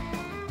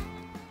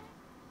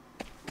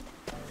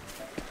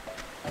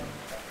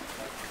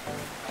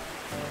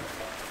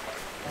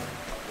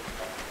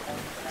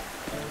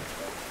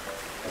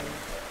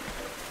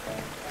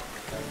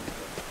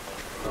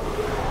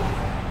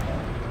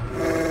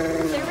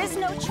 There is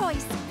no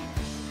choice.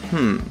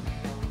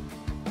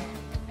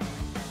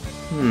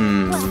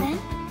 Well then.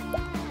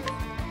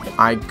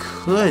 I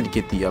could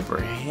get the upper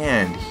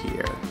hand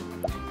here.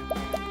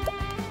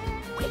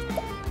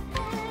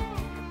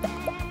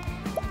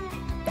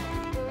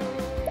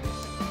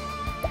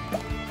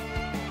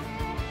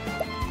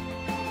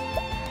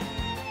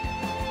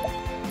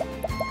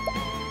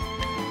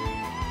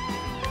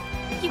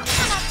 You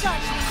cannot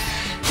dodge me.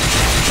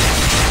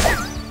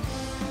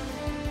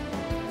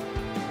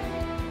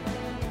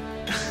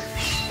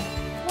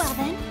 Well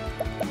then.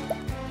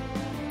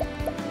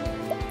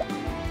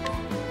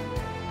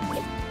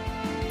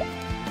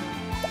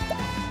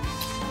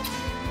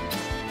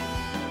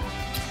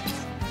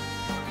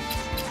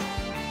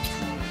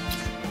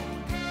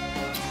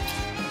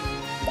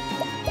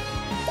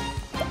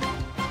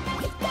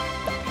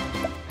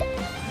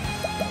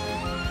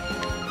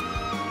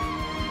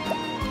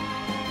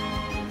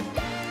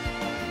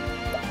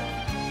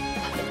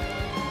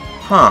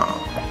 Huh.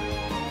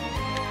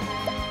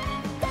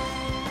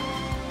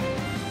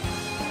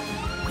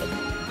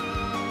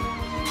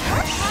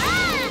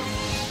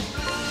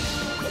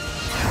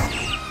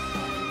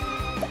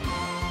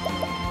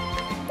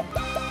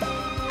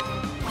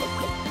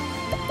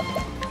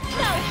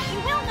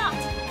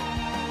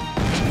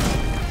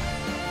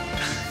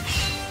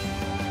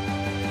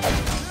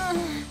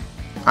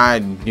 I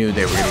knew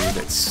they were gonna use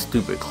that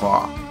stupid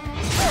claw.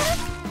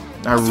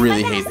 I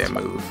really hate that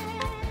move.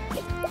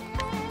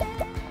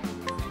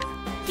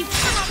 You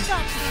cannot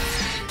dodge this.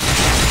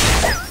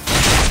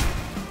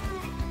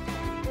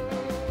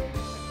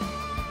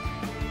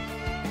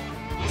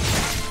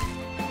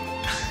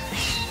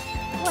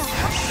 Well,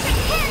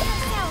 prepare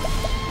yourself.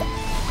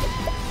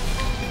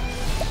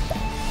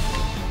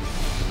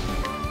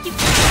 You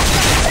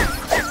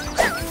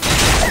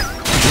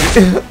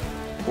cannot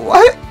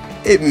What?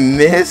 It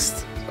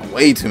missed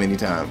way too many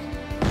times.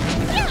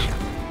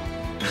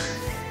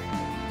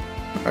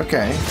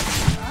 Okay.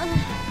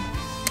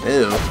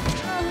 Ew.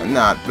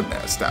 Not the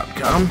best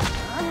outcome.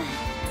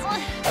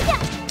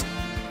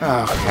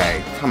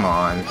 Okay, come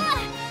on.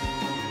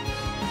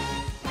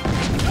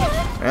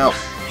 Well,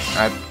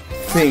 I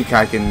think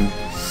I can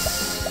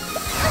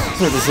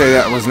have to say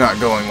that was not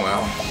going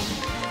well.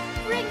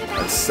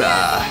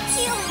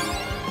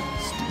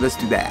 Let's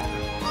do that.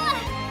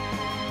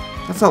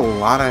 That's a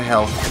lot of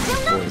health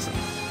from poison.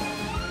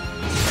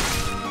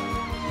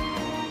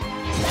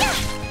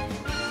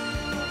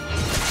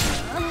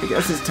 I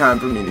guess it's time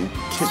for me to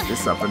kick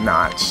this up a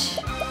notch.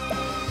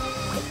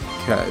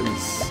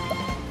 Because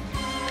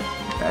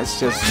that's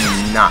just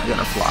not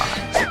gonna fly.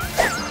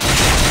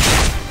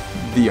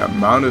 The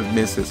amount of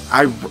misses.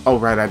 Oh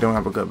right, I don't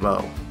have a good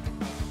bow.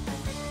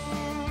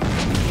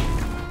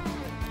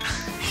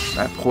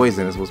 That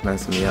poison is what's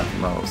messing me up the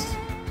most.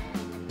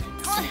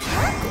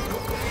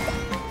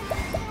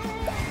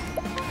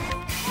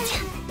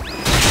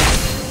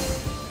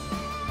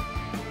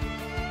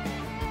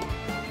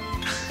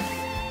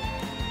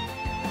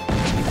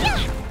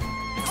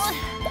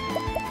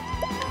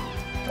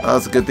 Oh,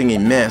 it's a good thing he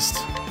missed.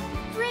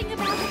 bring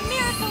about a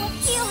miracle of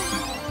healing.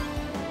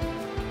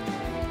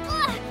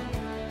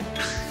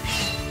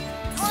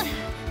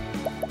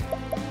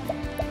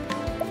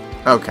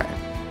 Okay.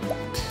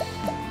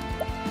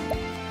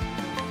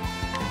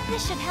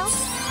 This should help.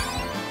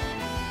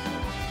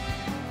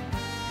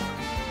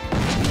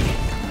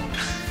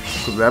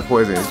 Because that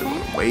poison is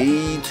doing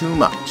way too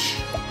much.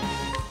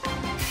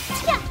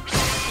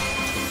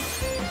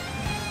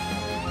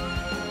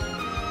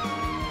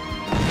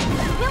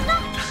 Will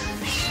not.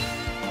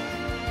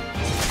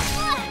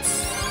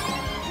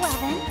 Well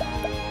then.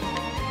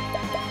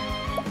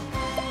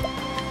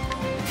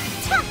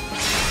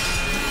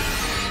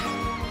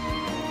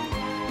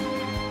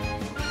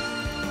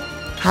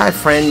 Hi,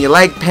 friend. You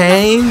like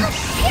pain? Here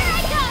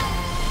I go.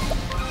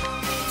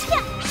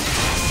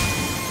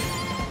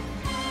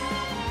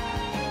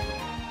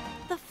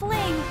 The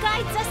flame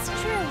guides us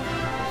true.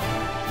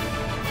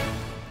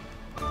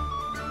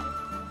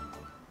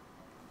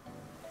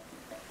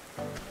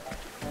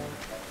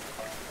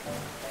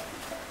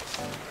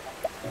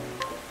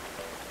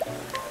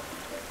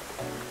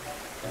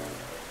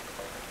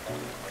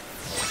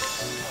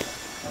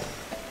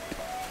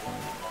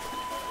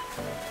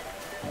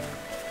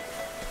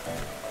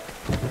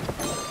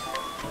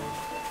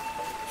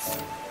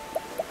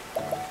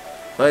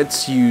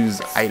 Let's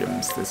use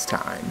items this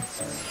time.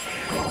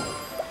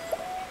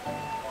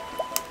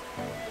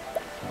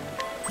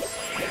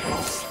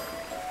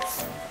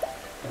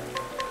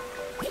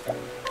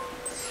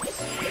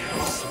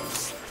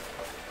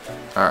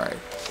 Alright,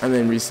 and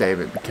then resave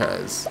it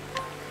because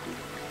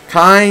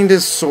kinda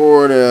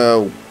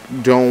sorta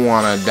don't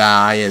wanna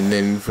die and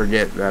then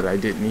forget that I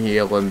didn't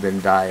heal and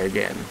then die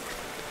again.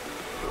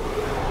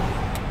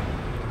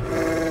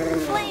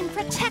 Flame,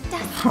 protect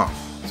us. Huh.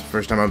 It's the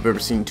first time I've ever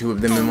seen two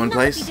of them in one Not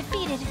place. be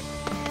defeated.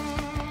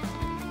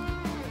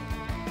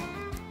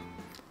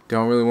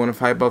 Don't really want to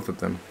fight both of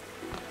them.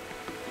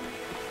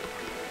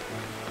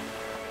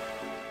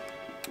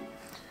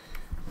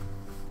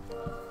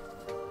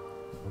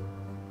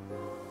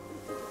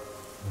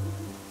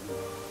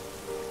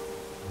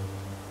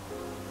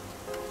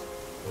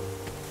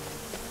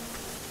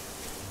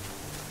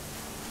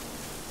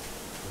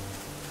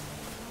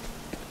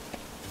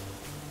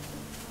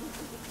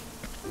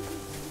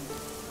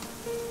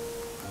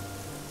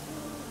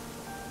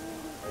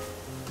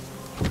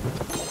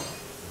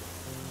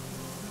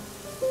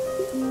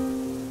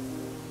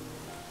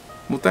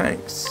 Well,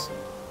 thanks.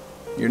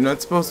 You're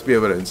not supposed to be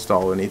able to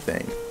install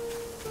anything.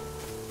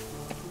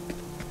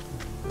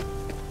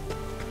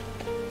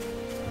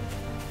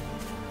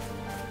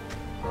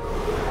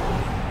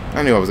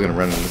 I knew I was gonna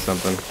run into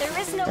something. There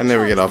is no I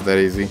never choice. get off that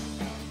easy.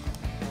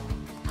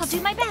 I'll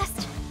do my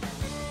best.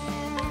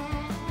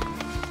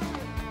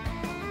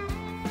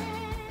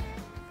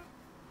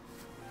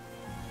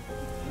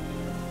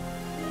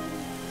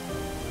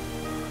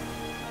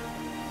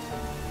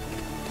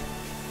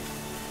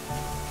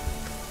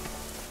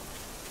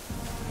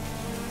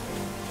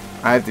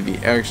 I have to be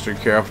extra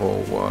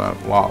careful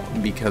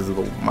because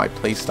of my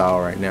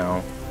playstyle right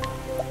now.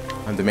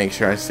 I have to make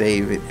sure I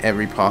save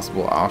every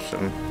possible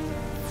option.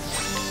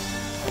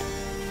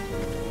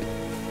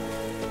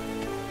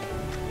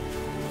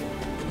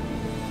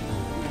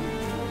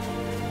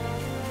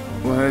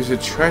 Well, there's a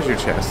treasure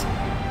chest.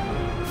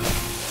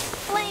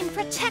 Flame,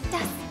 protect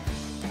us!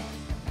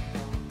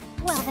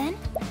 Well then.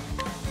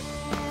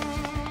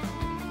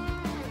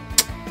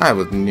 I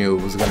knew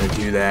it was gonna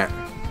do that.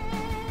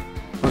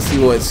 Let's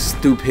see what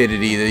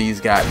stupidity that he's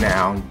got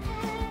now.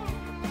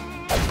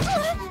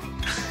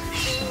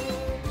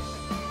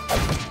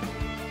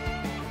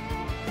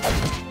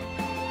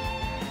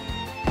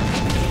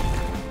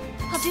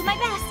 I'll do my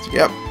best.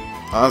 Yep,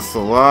 that's a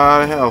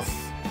lot of health.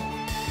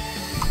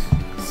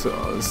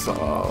 So it's a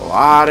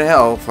lot of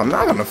health. I'm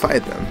not gonna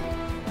fight them.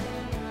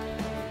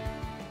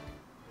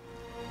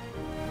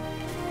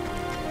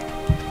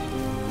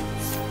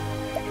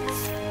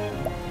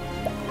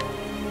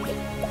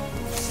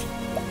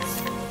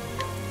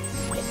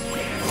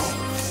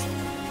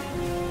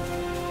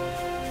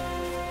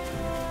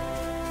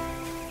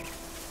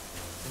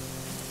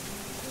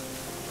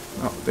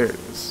 Oh, there it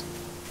is.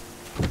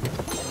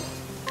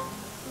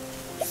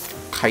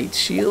 Kite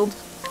shield?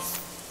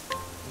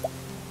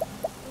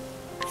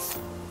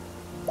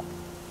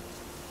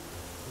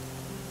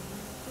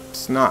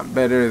 It's not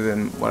better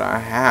than what I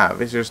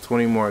have. It's just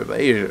 20 more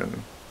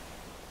evasion.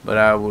 But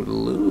I would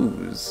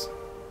lose.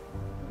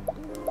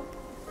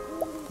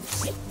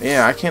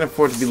 Yeah, I can't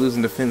afford to be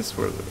losing defense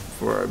for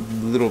a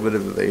little bit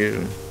of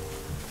evasion.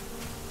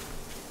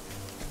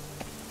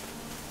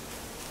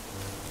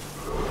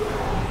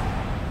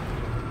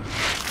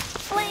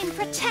 Flame,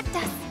 protect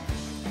us.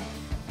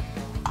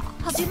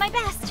 I'll do my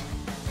best.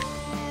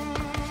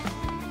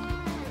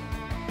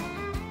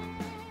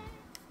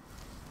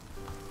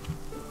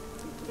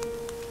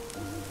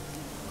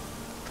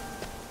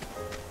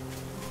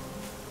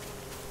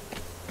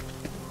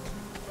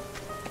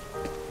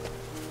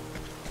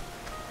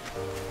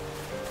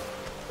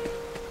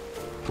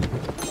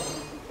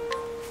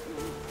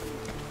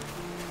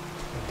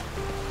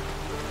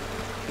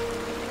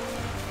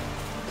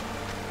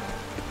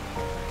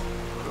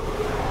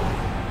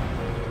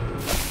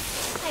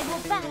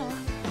 Battle.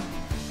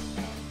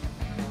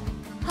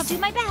 I'll do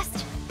my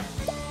best.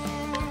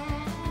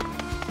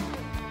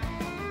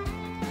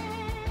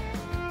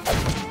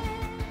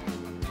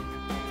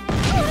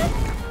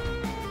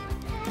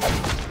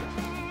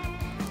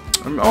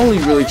 I'm only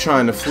really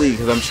trying to flee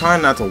because I'm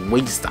trying not to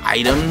waste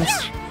items,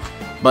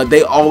 but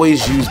they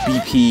always use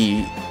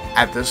BP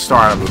at the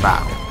start of a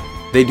battle.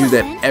 They do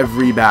that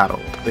every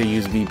battle. They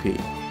use BP.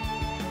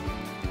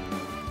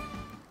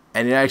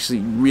 And it actually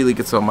really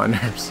gets on my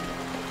nerves.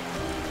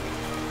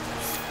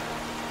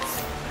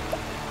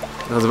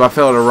 Because if I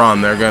fail to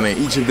run,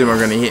 each of them are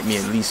gonna hit me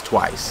at least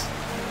twice.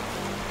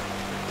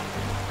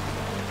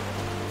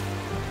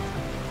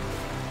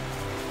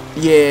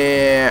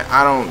 Yeah,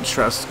 I don't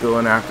trust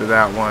going after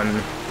that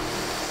one.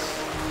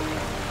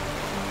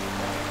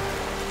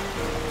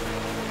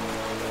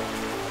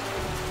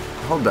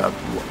 Hold up,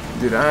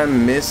 did I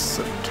miss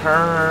a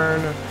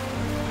turn?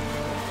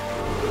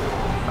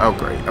 Oh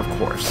great, of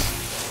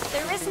course.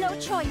 There is no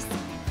choice.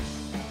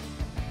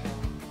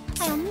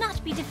 I'll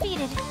not be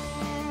defeated.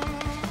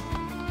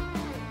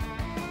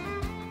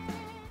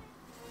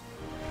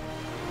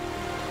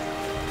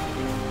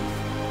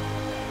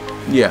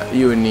 Yeah,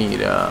 you would need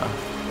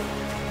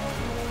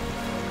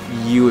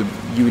you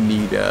would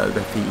need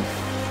the thief.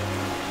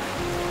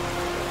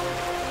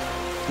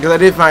 Because I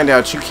did find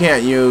out you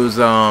can't use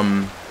there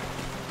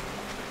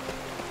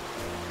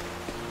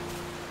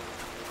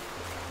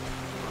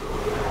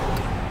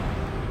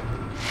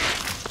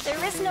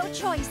is no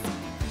choice.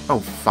 Oh,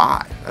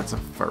 5. That's a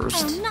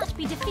first. I'll not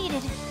be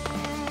defeated.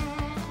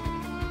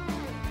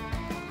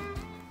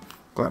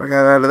 Glad I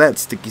got out of that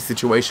sticky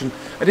situation.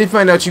 I did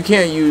find out you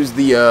can't use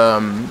the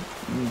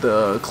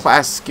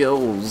class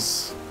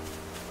skills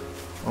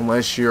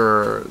unless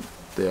you're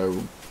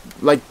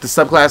like the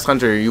subclass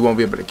hunter. You won't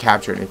be able to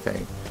capture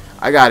anything.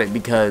 I got it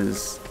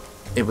because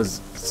it was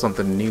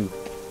something new.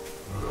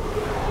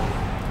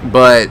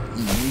 But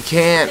you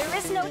can't. There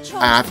is no choice.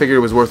 I figured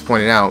it was worth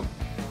pointing out.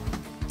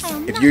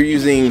 If you're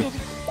using,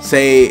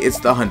 say, it's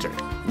the hunter,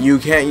 you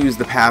can't use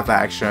the path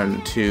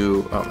action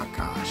to. Oh my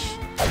gosh.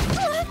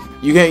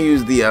 You can't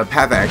use the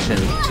path action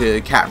to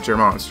capture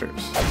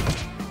monsters.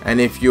 And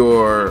if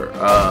you're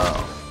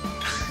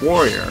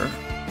warrior,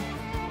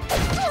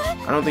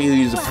 I don't think you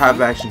use the path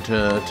action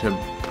to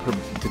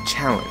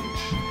challenge.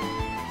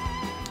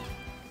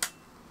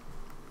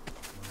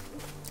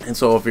 And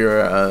so if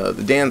you're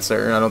the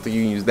dancer, I don't think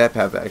you can use that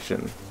path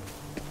action.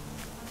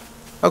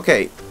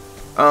 Okay,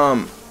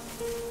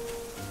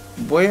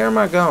 where am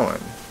I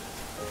going?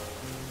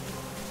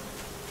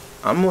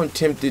 I'm more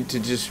tempted to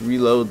just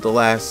reload the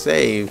last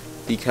save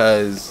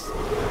because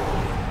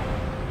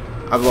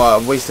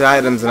I've wasted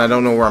items and I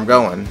don't know where I'm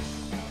going.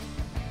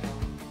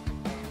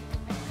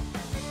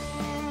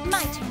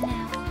 My turn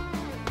now.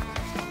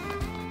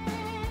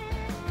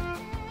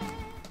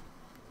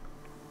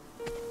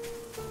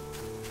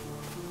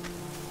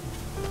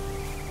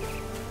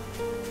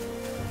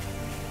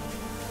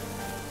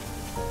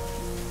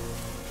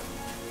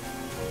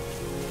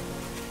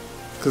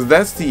 Because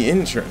that's the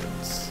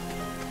entrance.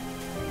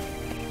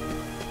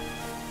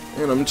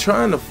 And I'm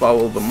trying to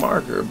follow the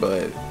marker,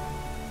 but...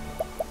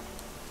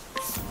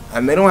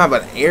 And they don't have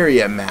an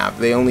area map.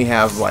 They only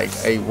have, like,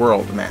 a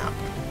world map.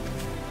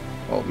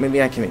 Well, maybe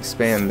I can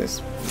expand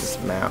this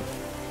map.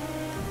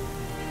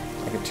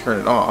 I can turn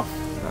it off.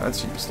 No,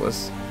 that's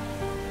useless.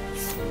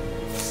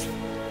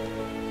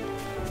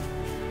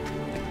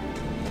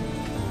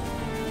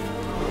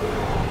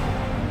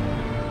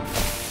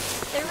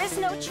 There is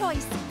no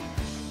choice.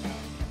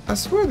 I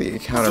swear the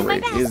encounter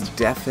rate is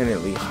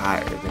definitely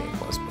higher than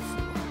it was before.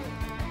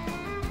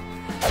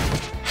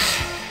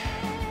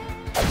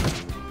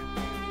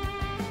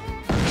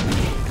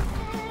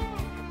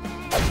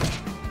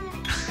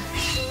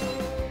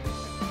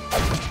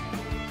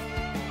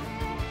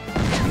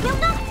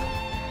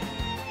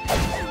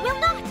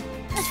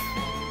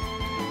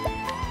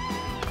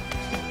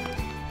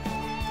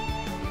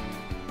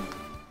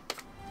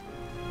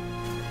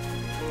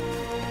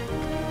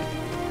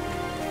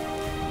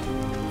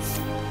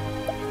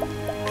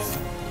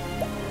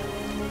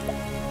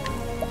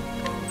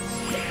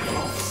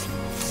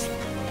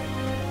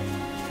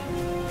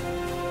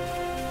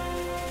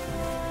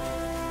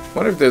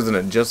 I wonder if there's an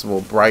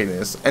adjustable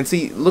brightness. And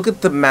see, look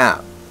at the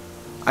map.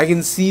 I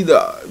can see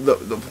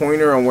the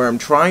pointer on where I'm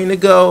trying to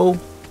go.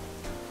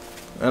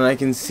 And I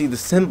can see the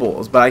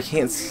symbols, but I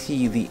can't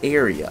see the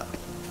area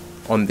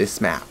on this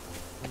map.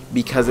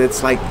 Because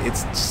it's like,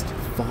 it's just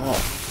fall.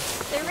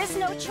 There is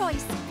no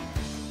choice.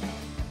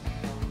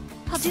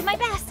 I'll do my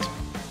best.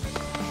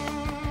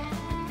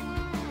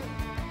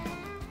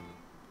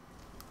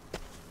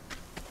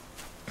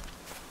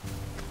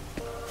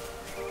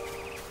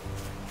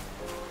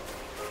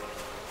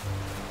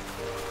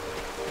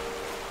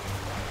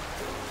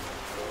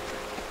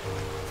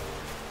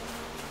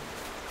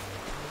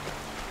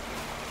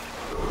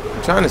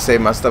 I'm trying to save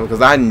my stuff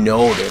because I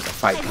know there's a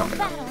fight coming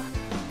up.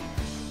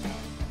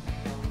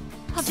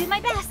 I'll do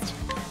my best.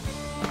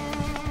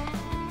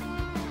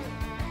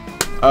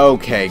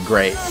 Okay,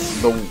 great.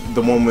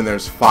 The one where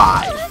there's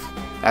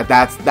 5.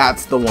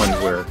 That's the one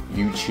where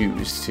you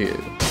choose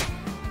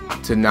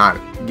to not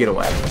get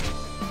away.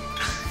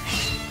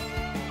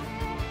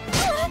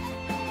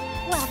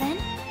 Well then.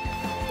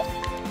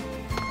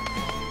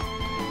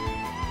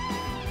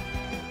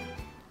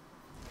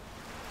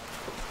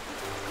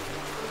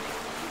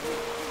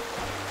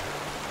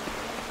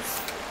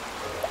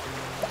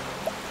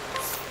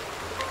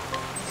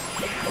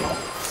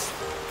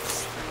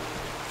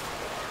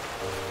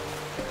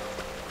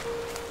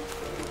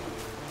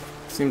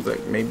 Seems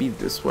like maybe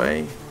this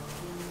way.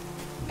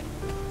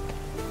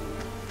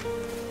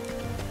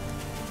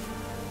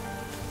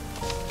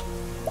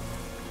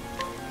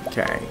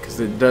 Okay, because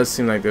it does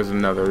seem like there's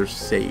another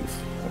save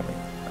point.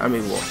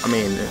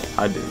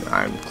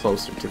 I'm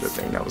closer to the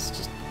thing. That was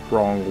just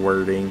wrong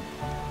wording.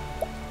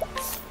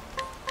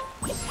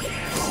 Use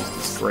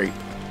this grape.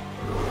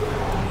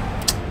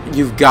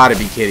 You've got to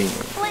be kidding me.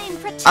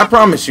 I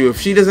promise you, if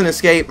she doesn't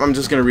escape, I'm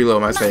just gonna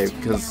reload my save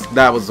because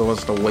that was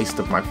just a waste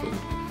of my food.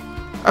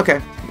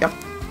 Okay, yep.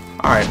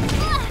 Alright.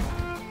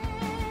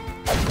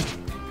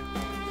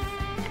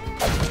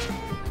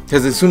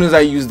 Because as soon as I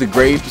use the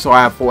grape, so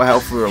I have full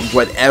health for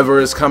whatever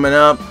is coming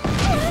up,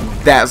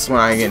 that's when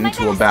I get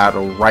into a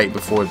battle right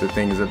before the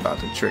thing is about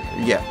to trigger.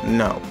 Yeah,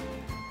 no.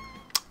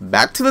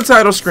 Back to the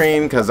title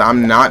screen, because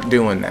I'm not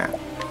doing that.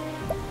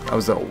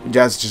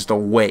 That's just a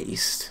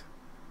waste.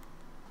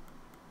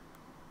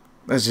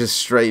 That's just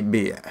straight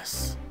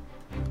BS.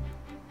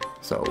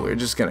 So we're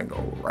just going to go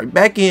right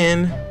back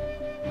in.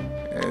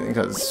 And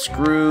because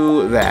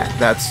screw that.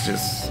 That's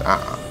just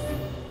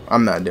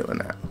I'm not doing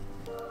that.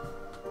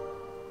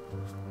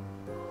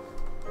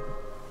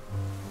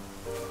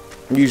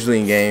 Usually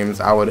in games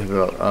I would have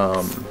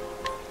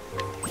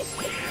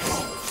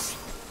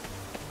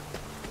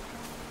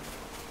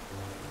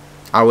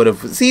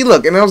see,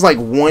 look, and I was like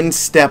one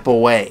step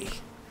away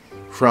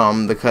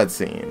from the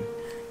cutscene.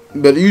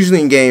 But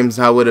usually in games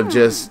I would have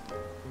just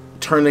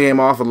turn the game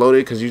off and load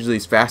it because usually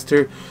it's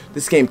faster.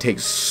 This game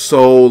takes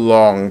so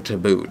long to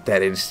boot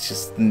that it's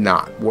just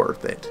not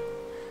worth it.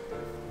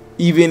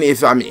 Even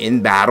if I'm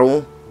in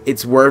battle,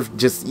 it's worth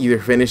just either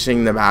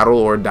finishing the battle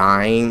or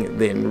dying,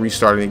 then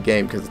restarting the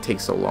game because it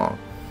takes so long.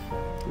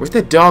 Where'd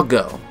that dog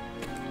go?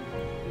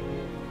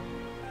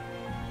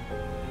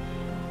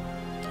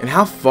 And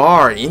how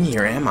far in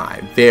here am I?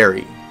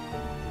 Very.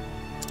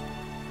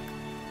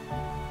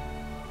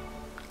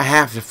 I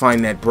have to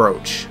find that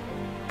brooch.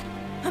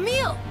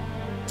 Emil!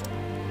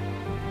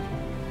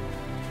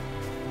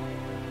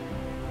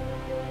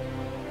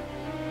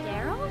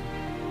 Daryl?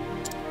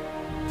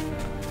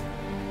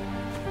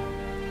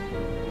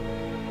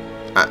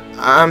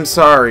 I'm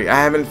sorry, I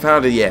haven't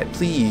found it yet.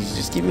 Please,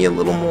 just give me a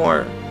little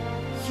more.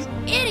 You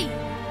idiot!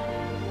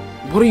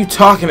 What are you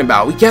talking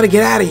about? We gotta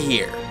get out of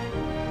here.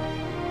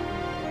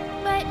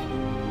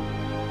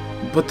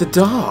 But the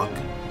dog.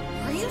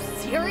 Are you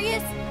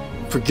serious?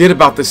 Forget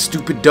about this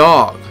stupid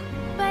dog.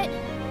 But...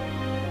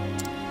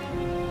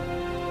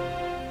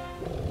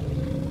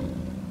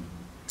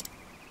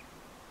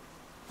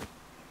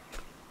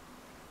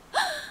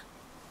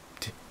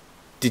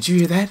 Did you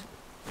hear that?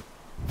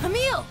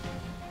 Emil!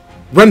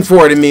 Run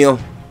for it, Emil.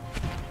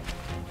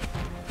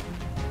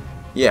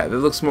 Yeah, that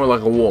looks more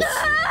like a wolf.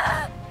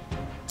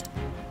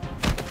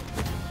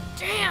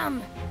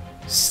 Damn!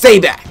 Stay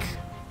back!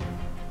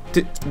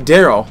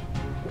 Daryl.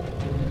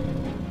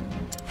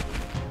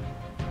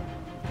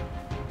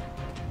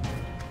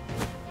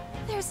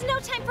 There's no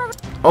time for...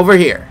 Over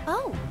here.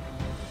 Oh,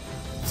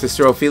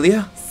 Sister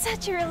Ophilia?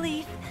 such a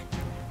relief.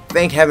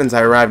 Thank heavens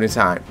I arrived in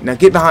time. Now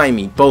get behind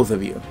me, both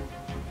of you.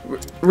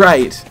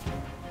 Right.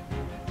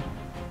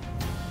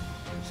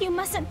 You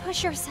mustn't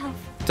push yourself.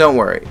 Don't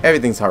worry,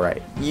 everything's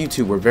alright. You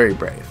two were very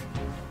brave.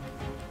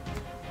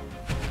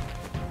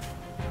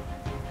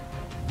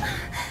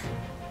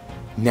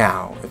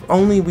 Now, if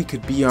only we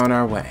could be on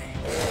our way.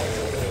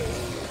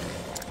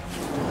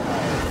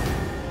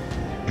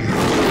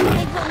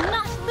 I will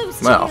not lose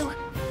to Well, you.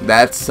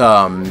 that's,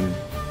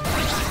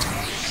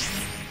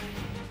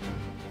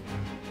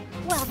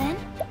 Well then,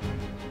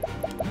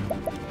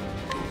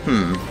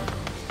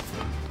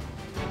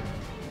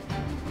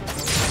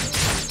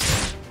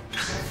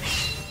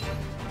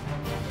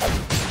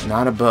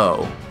 not a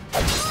bow.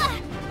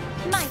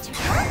 my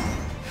turn.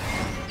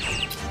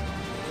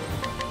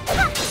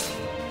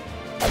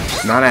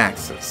 Not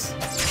axes.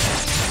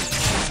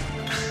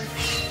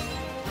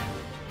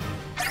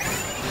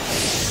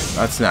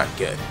 That's not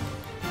good.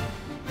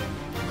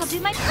 I'll do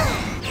my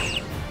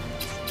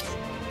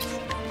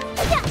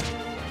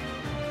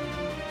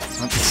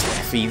Not the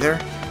staff either.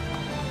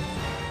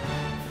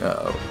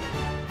 Uh-oh.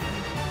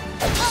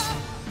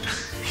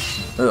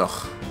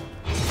 Ugh.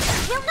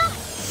 Will not.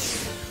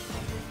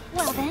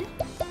 Well then,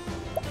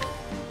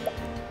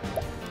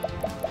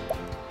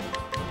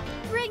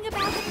 bring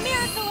about the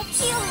miracle of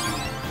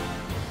healing.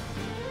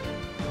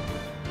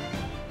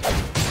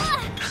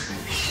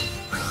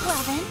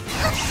 Well then,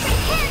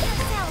 prepare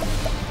yourself.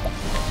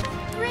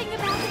 Bring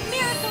about the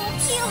miracle of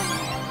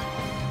healing.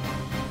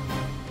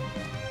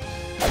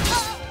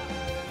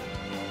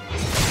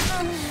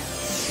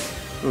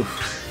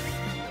 Oof.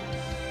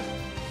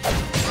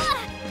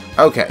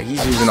 Okay,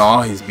 he's using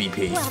all his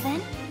BP. Well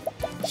then,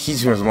 He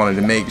just wanted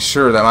to make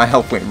sure that my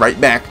health went right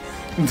back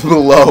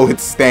below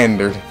its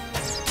standard.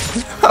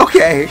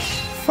 Okay,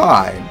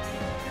 fine.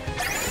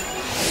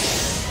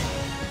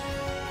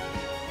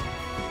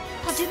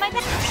 I'll do my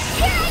best.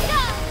 Here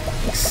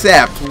I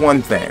Except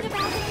one thing. go.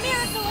 About the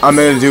miracle of I'm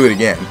gonna do it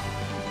again.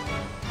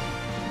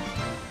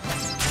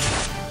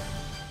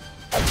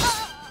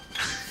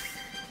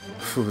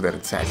 Phew, that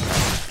attack.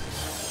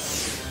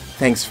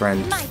 Thanks,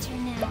 friend. my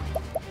turn now.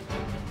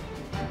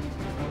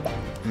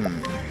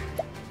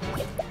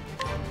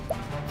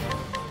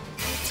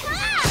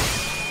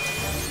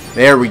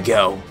 There we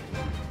go.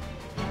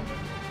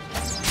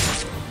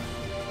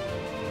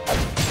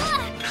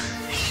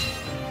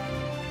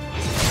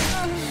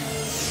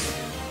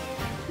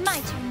 My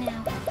turn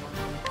now.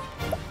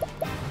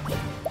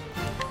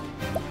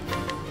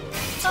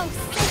 Oh,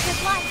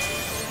 sacred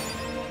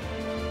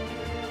light!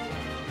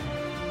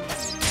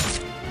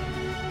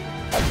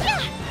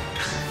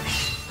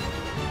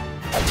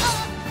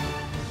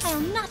 I'll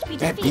not be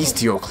That defeated.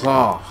 bestial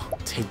claw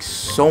takes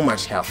so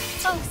much health.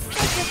 Oh,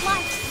 sacred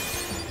light!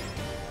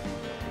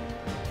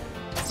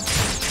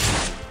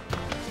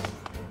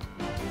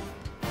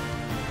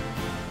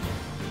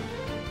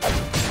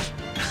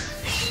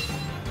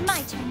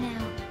 My turn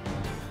now.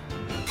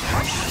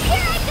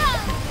 Here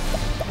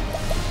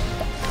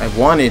I I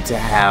wanted to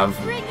have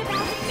go! Bring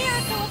about the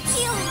miracle of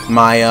healing!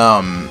 my,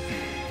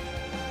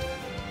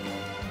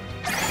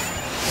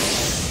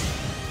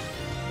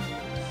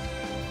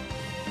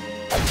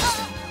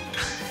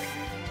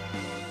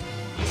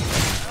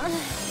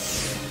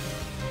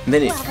 and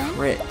then it Well then.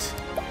 crit.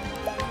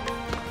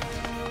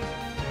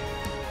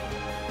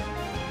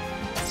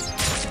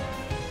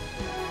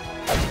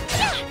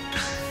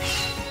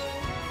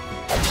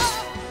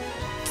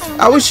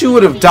 I wish you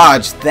would have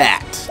dodged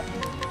that.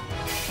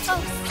 Oh,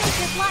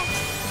 sacred light!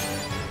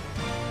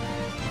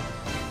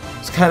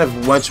 It's kind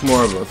of much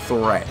more of a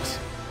threat.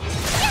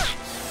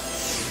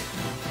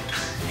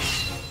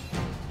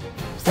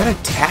 Is that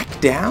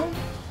attack down?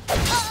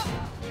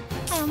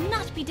 I'll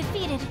not be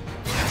defeated.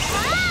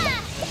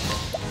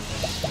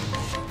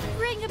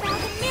 Bring about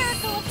the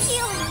miracle of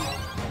healing.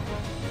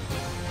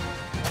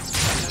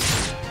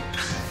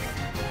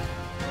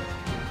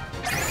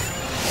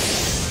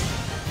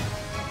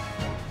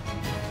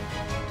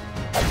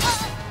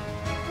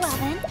 Well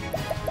then.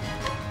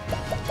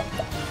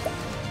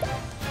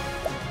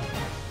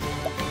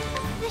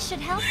 This should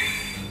help.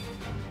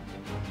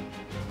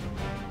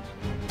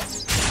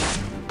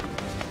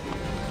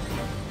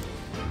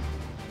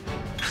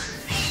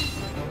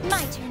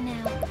 My turn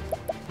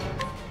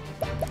now.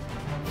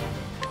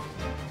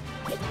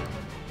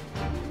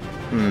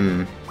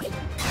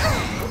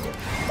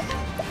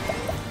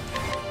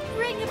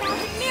 Bring about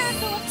the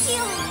miracle of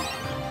healing.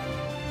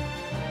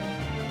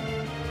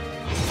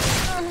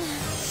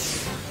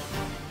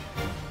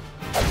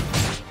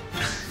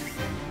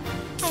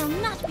 I'll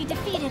not be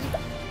defeated.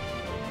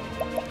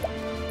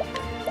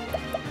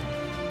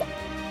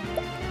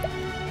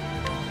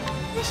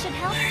 This should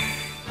help.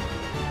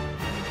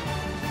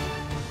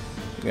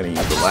 I'm gonna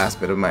use the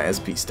last bit of my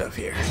SP stuff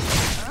here.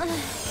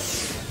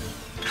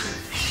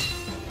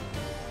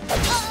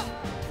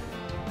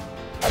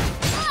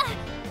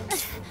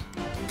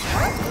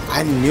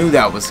 I knew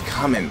that was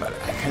coming, but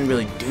I couldn't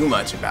really do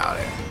much about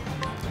it.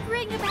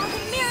 Bring about the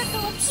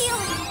miracle of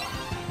healing.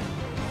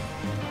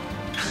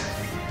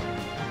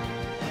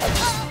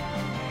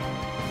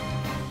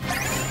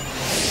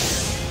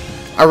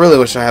 I really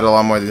wish I had a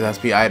lot more of these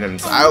SP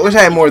items. I wish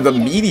I had more of the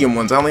medium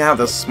ones. I only have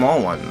the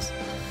small ones.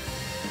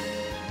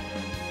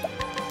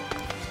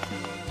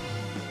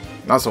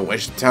 I also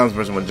wish the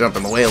townsperson would jump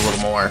in the way a little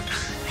more.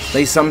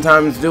 They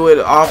sometimes do it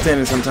often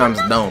and sometimes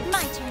don't.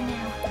 My turn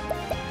now.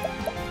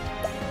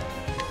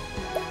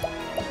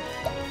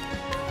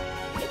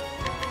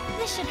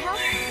 This should help.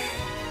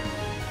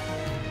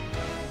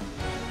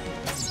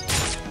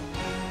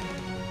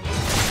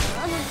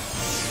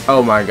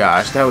 Oh my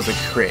gosh, that was a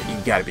crit. You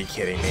gotta be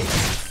kidding me.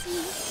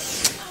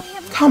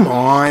 Come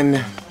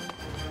on.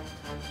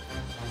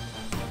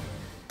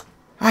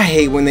 I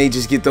hate when they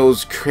just get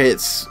those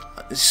crits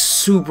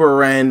super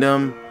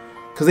random,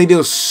 because they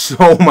deal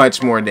so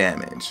much more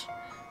damage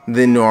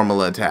than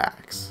normal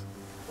attacks.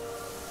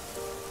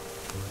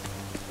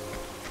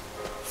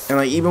 And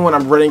like, even when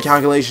I'm running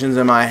calculations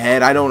in my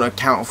head, I don't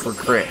account for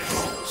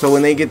crits. So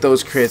when they get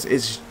those crits,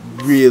 it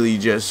really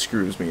just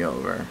screws me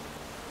over.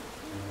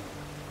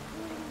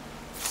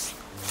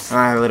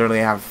 I literally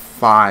have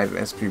 5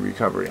 SP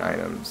recovery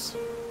items.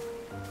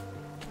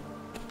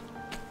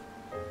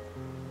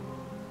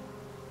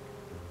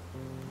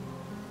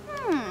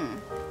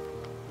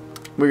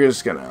 We're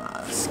just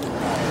gonna skip it.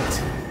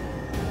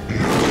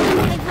 I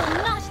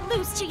will not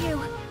lose to you.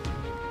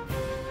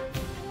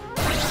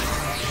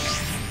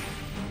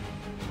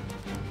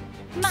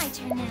 My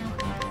turn now.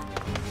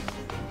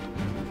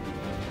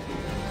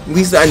 At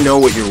least I know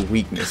what your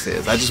weakness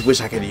is. I just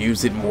wish I could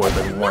use it more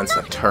than once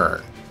a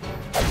turn.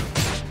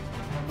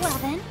 Well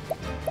then.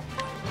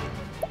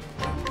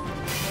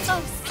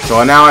 Oh,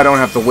 So now I don't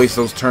have to waste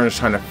those turns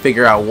trying to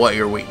figure out what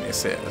your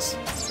weakness is.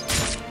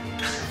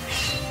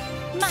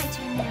 my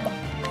turn now.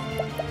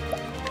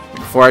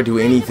 Before I do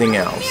anything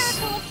else.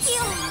 Miracle of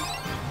healing.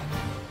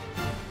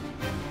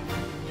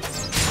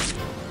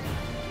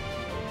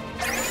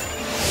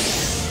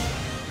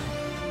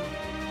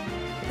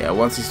 Yeah,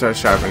 once he starts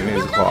sharpening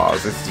his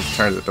claws, this just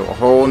turns into a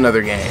whole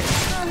nother game.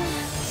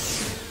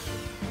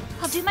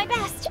 I'll do my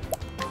best.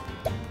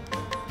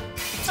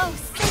 Oh,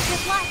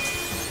 sacred light.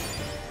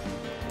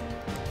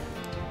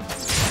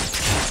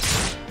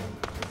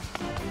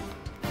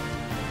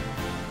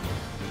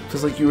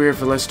 Feels like you were here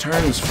for less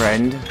turns,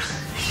 friend.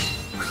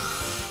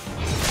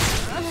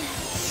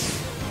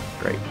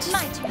 Great.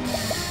 My turn.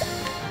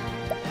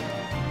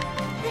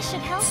 This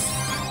should help.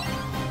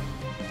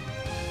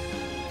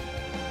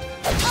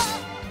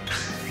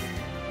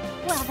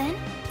 Well then.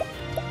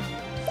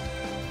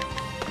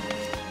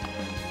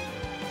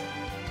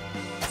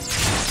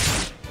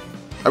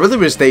 I really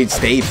wish they'd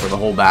stayed for the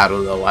whole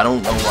battle, though. I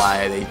don't know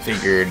why they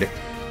figured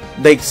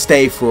they'd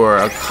stay for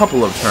a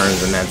couple of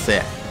turns and that's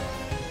it.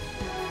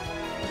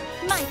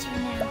 My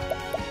turn now.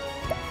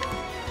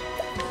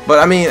 But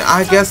I mean,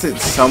 I guess it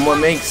somewhat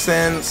makes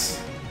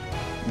sense,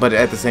 but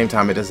at the same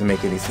time, it doesn't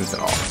make any sense at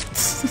all.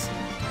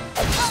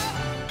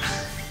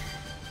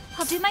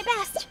 I'll do my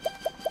best.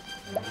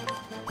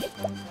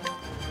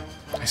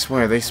 I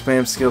swear, they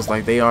spam skills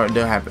like they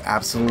have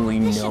absolutely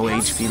no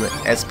SP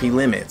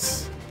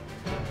limits.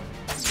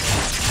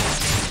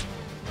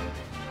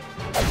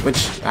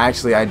 Which,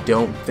 actually, I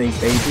don't think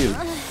they do.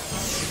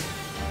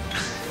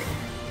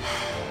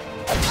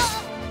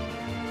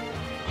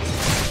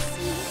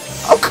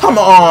 Oh, come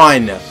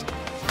on!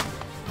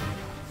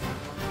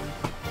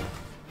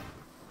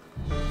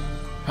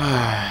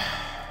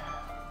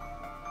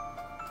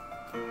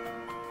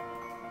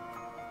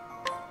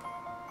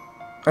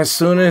 As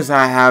soon as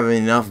I have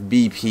enough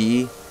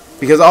BP,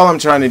 because all I'm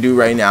trying to do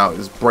right now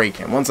is break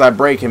him. Once I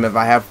break him, if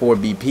I have 4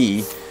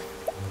 BP,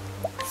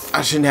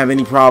 I shouldn't have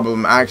any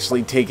problem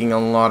actually taking a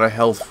lot of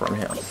health from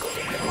him.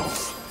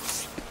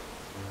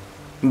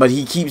 But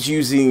he keeps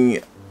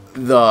using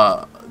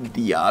the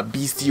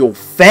bestial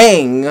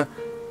fang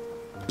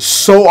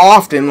so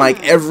often,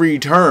 like every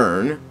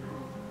turn,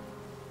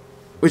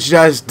 which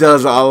just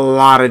does a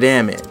lot of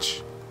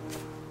damage.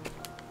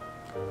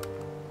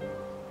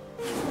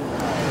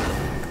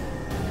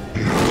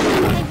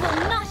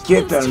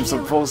 Get that I'm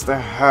supposed to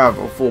have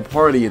a full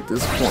party at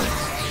this point,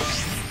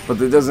 but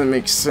that doesn't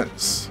make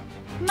sense.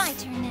 My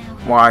turn now.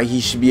 Why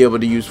he should be able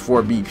to use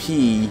 4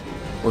 BP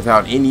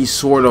without any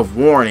sort of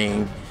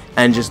warning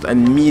and just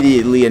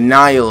immediately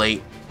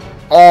annihilate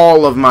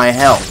all of my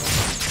health.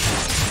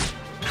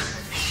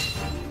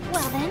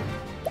 Well then.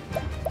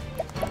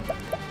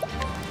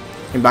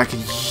 If I could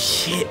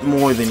hit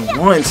more than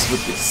once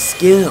with this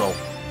skill,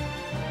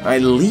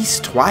 at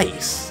least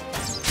twice.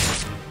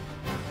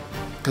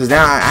 Because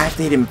now I have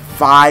to hit him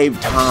 5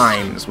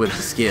 times with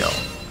the skill.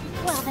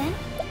 Well then.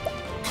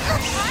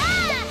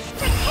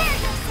 Prepare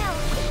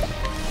yourself.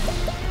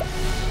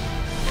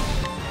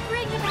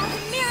 Bring about the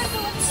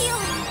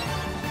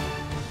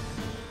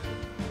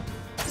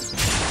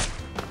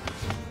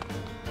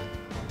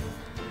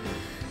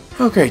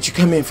Okay, you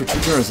come in for 2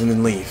 turns and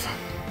then leave.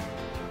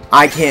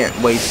 I can't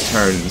waste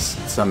turns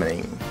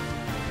summoning.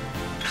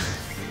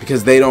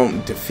 Because they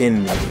don't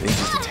defend me, they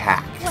just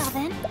attack. Well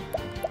then.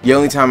 The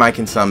only time I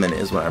can summon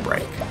is when I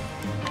break.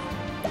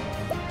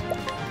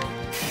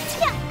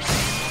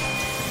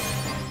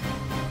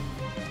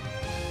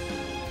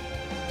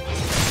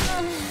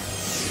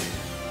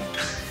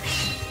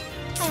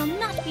 I'll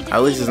not be defeated.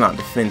 At least it's not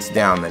defense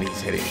down that he's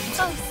hitting.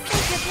 Oh,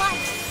 sacred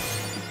light.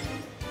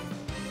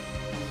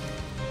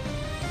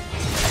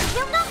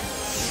 Will not.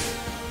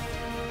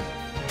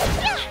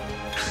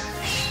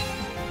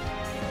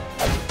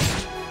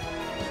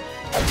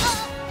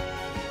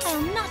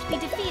 I'll not be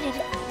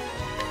defeated.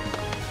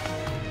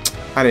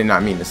 I did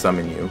not mean to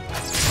summon you.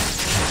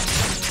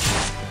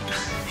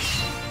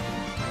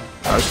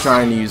 I was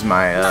trying to use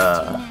my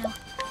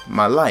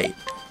my light.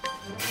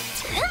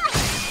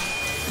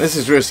 This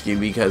is risky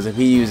because if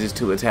he uses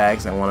 2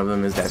 attacks and one of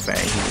them is that fang,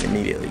 he can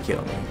immediately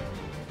kill me.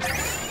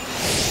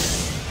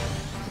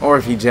 Or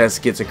if he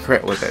just gets a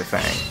crit with that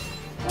fang.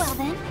 Well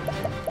then.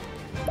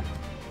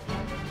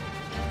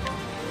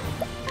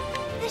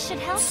 This should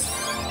help.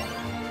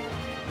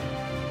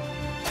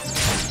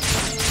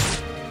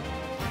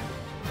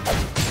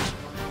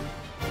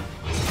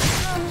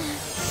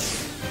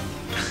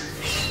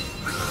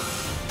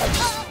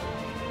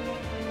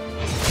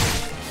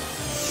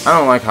 I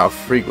don't like how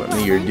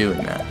frequently you're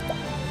doing that.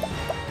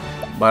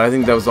 But I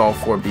think that was all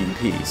for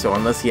BP. So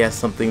unless he has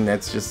something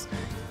that's just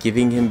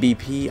giving him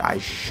BP, I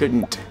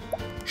shouldn't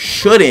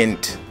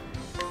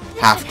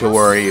have to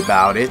worry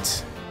about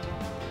it.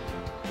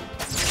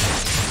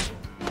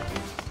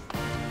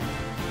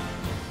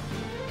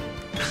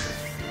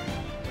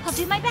 I'll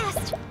do my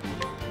best.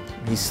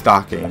 He's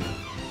stalking.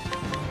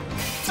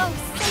 Oh,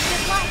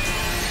 sacred light.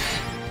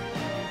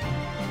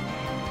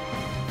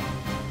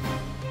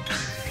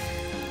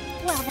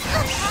 Well then.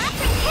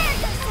 Prepare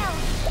yourself.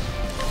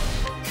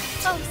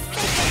 Oh,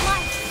 sacred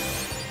light.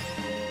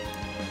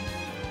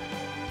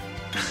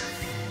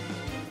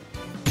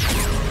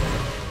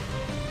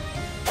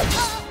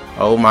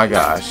 Oh my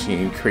gosh, he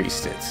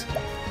increased it.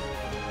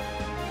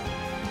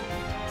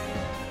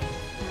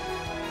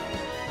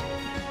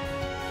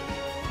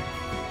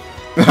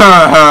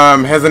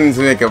 I'm hesitant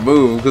to make a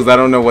move because I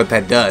don't know what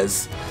that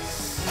does.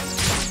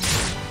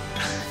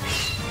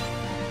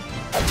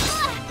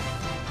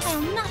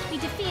 I'll not be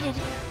defeated.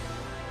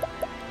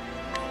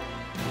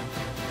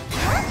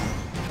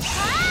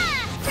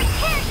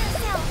 Prepare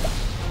yourself.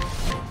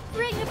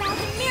 Bring about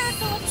the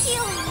miracle of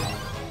healing.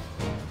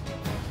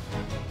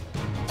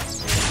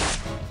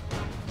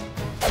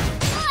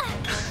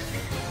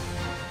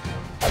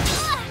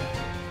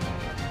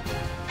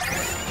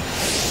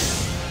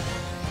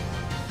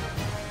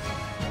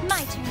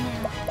 My turn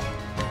now.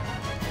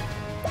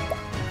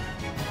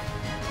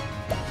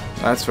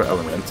 That's for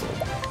elemental.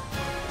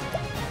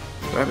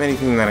 Do I have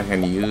anything that I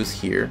can use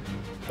here?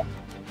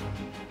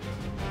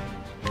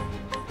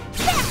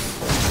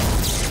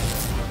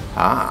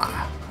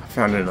 Ah, I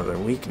found another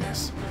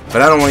weakness.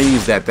 But I don't want to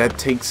use that. That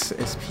takes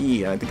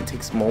SP. I think it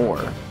takes more.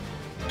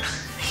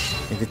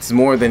 If it's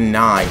more than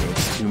 9,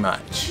 it's too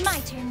much. My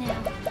turn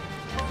now.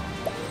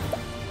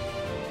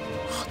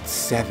 Oh, it's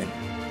 7. You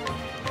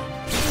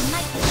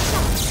might be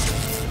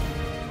shocked.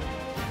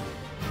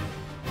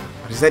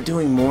 But is that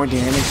doing more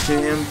damage to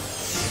him?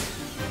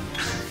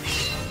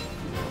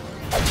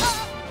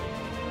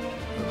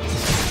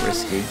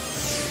 Risky.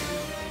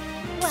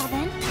 Well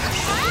then.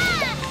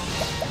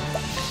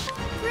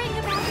 Bring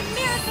about the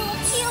miracle of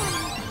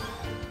healing.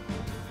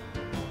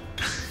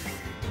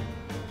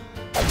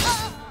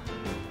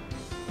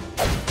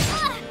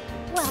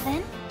 Well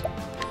then.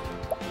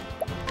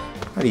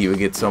 How do you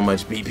get so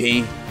much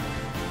BP?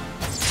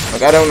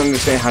 Like, I don't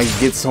understand how you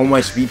get so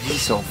much BP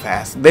so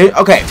fast.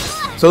 Okay,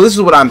 so this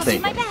is what I'm I'll do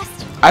my thinking.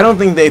 best. I don't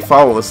think they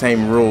follow the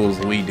same rules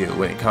we do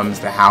when it comes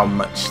to how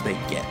much they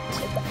get.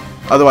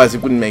 Otherwise,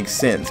 it wouldn't make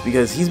sense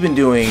because he's been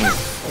doing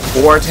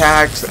 4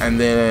 attacks and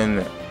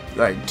then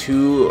like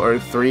 2 or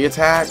 3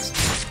 attacks,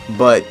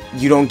 but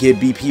you don't get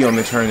BP on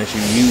the turn that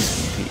you use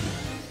BP.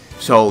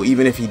 So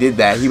even if he did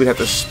that, he would have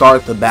to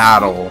start the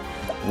battle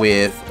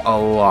with a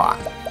lot.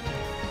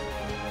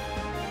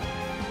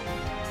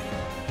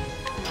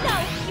 No,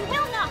 you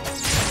will not.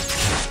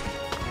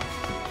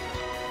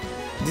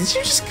 Did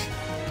you just...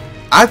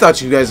 I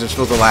thought you guys are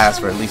supposed to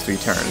last for at least 3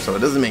 turns, so it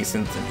doesn't make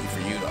sense to me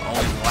for you to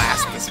only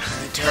last this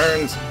many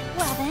turns.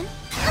 Well then.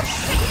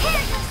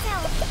 Prepare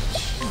yourself.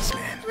 Jeez,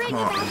 man, Bring come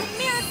about on. the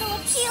miracle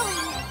of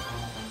healing.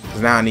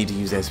 Because now I need to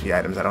use SP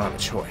items. I don't have a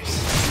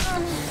choice.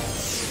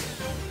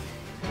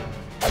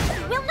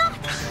 Will not.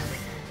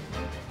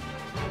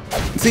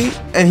 See,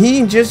 and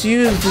he just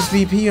used his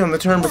BP on the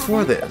turn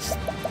before this.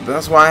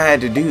 That's why I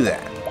had to do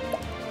that.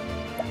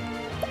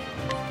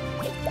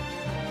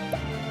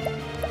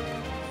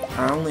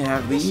 I only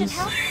have This should these.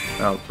 help.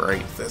 Oh,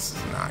 great. This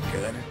is not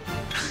good.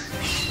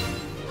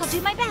 I'll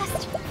do my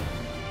best.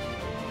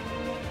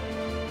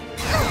 I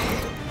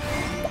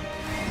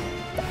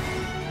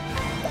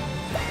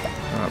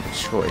don't have a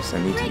choice. I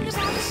need to Bring use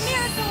about the this.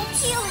 miracle of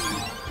healing.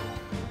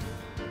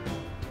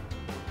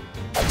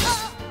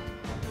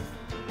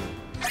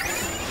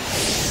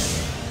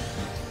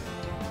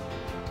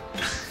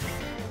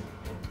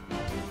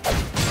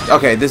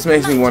 Okay, this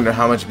makes me wonder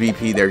how much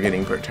BP they're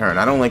getting per turn.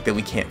 I don't like that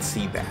we can't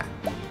see that.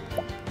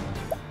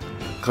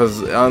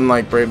 Because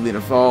unlike Bravely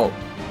Default,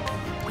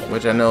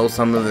 which I know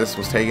some of this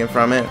was taken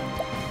from it,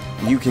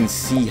 you can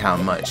see how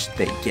much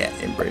they get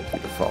in Bravely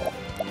Default.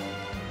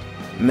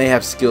 And they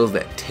have skills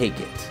that take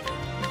it.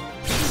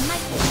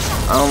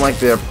 I don't like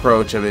the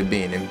approach of it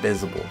being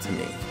invisible to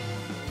me.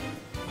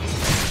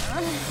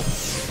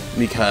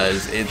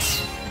 Because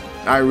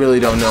I really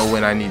don't know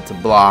when I need to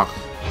block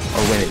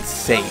or when it's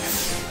safe.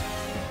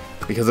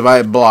 Because if I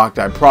had blocked,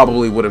 I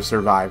probably would have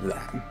survived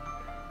that.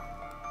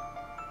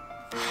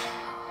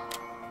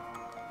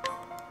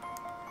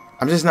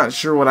 I'm just not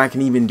sure what I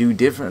can even do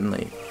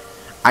differently.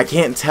 I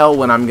can't tell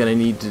when I'm gonna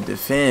need to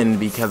defend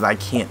because I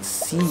can't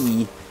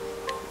see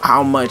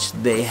how much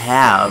they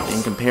have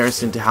in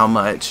comparison to how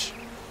much.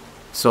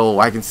 So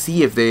I can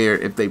see if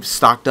they've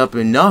stocked up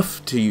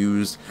enough to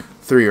use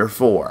 3 or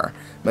 4.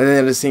 But then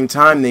at the same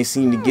time, they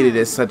seem to get it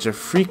at such a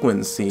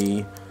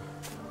frequency.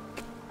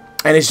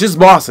 And it's just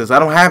bosses. I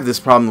don't have this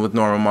problem with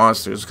normal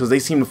monsters because they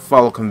seem to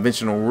follow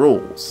conventional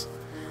rules.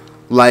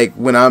 Like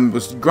when I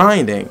was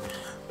grinding,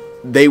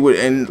 they would,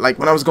 and like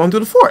when I was going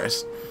through the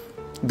forest,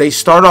 they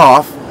start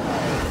off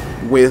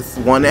with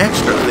 1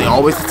 extra. They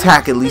always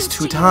attack at least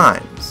 2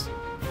 times.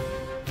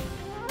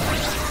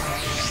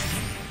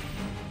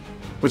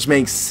 Which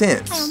makes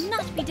sense. I will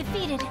not be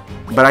defeated.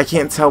 But I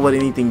can't tell what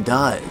anything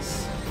does.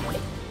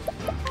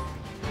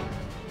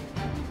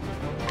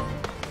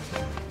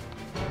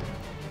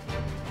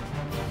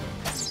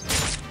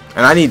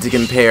 And I need to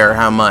compare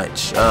how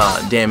much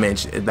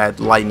damage that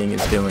lightning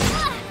is doing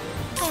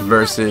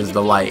versus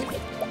the light.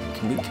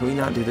 Can we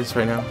not do this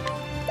right now?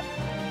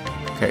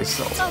 Okay,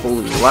 so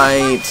holy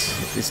light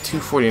is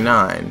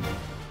 249.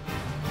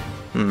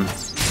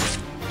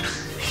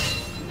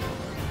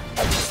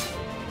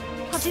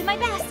 I'll do my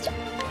best.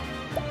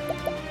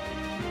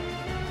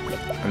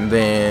 And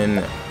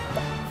then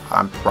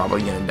I'm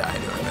probably gonna die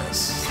doing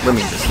this. Let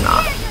me just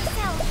not.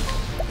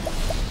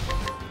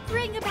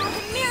 Bring about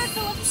the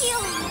miracle of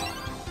healing.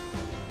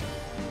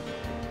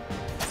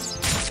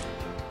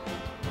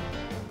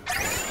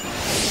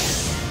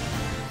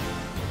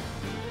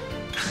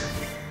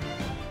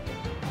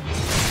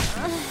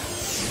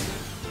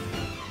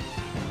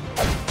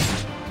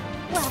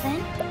 Well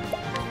then.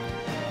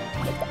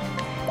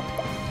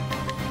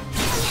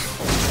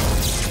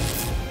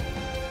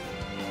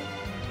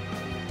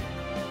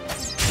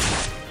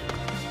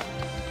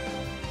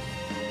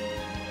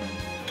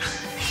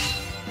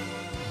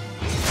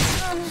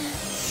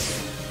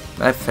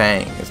 That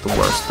fang is the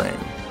worst thing.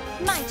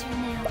 My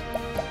turn now.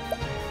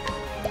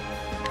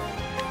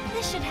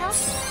 This should help.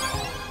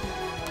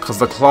 Because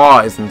the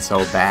claw isn't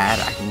so bad.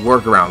 I can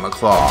work around the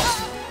claw.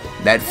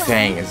 That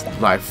fang is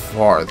by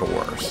far the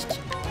worst.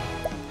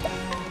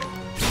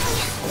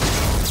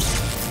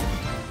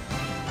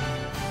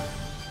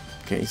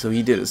 Okay, so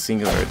he did a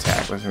singular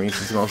attack, which means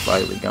he's most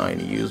likely going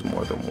to use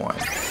more than 1.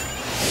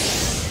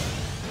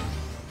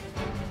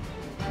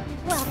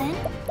 Well then.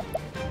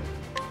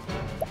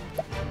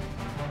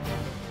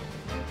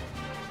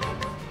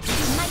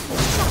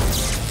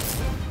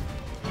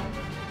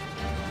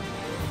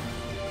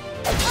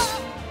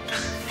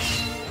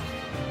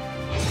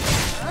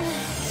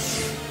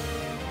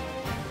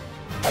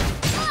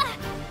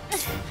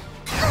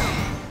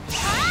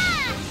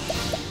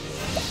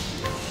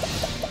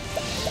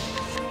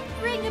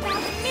 Bring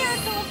about the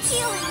miracle of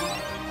healing.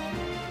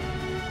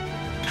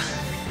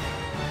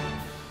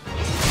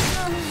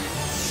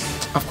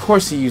 Of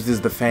course he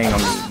uses the fang on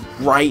me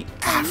right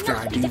after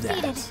I do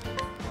that.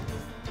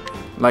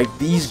 Like,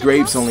 these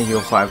grapes only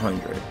heal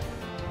 500.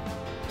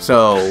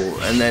 So,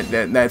 and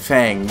that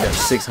fang does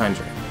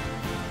 600.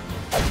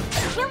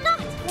 Will not.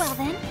 Well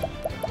then.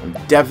 I'm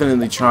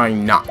definitely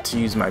trying not to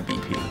use my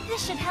BP.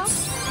 This should help.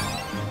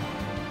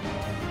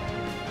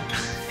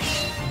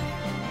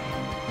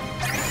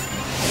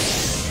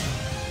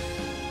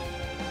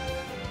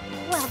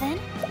 Well then.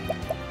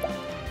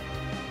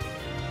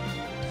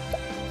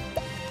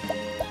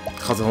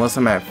 Because unless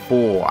I'm at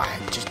full, I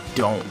just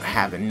don't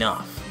have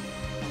enough.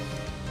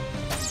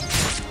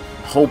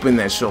 Hoping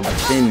that she'll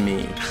defend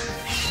me.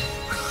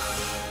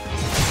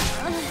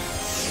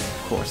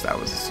 Of course, that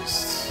was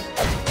just...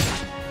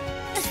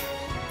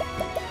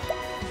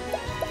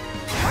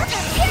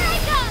 Here I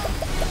go!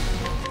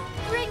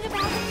 Bring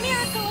about the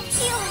miracle of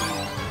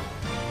healing.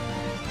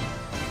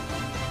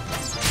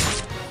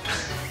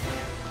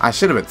 I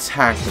should have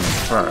attacked him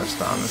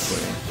first,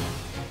 honestly.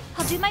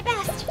 I'll do my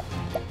best.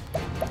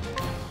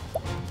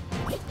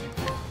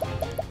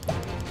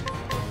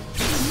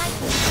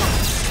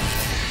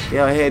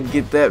 Go ahead,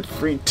 get that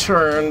free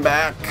turn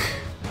back.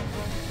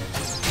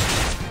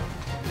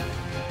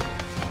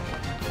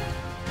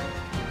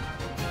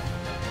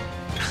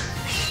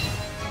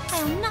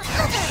 I will not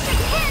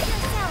prepare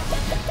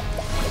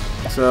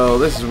yourself. So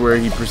this is where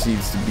he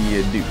proceeds to be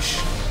a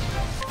douche.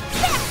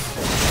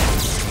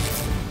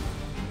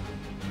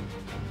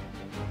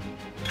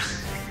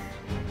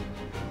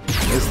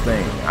 This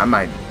thing, I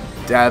might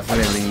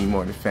definitely need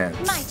more defense.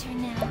 My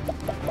turn now.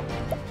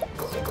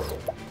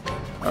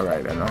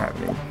 Alright, I know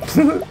happening.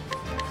 Bring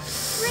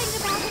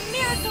about a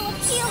miracle of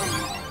healing.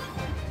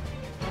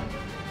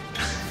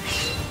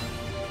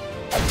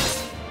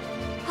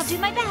 I'll do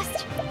my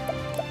best.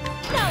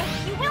 No,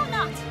 you will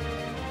not.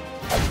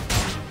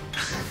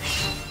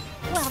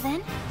 Well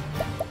then.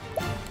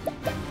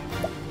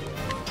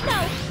 No,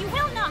 you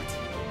will not.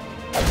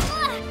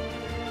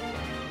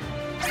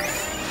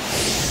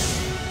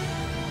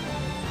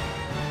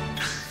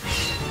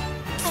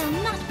 I'll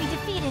not be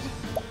defeated.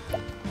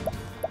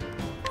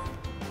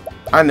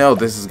 I know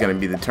this is gonna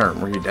be the turn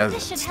where he does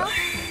This it. should help.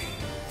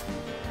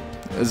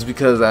 It's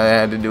because I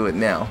had to do it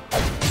now,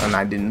 and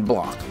I didn't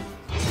block.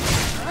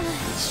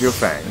 It's your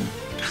fang.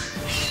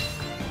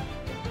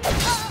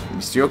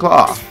 It's your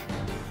claw.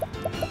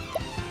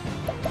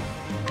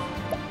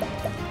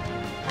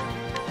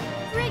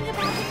 Bring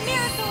about a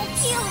miracle of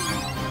healing.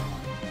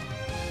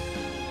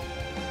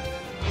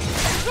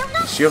 Will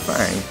not. It's your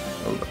fang.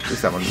 Oh, at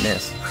least that one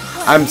missed.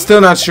 I'm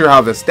still not sure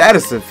how the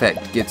status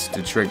effect gets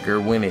to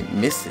trigger when it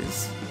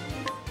misses.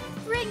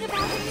 Bring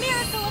about a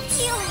miracle of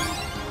healing.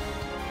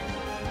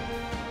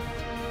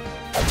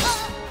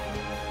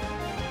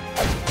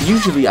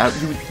 Usually,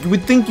 you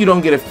would think you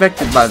don't get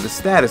affected by the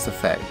status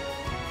effect.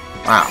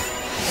 Wow.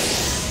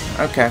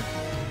 Okay.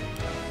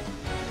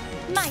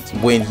 My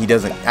turn. When he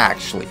doesn't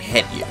actually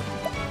hit you.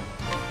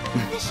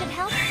 This should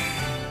help.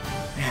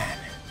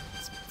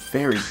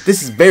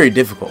 This is very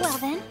difficult. Well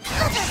then.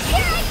 Here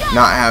I go.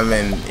 Not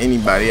having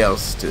anybody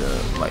else to,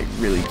 like,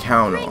 really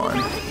count Bring on.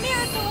 about a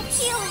miracle of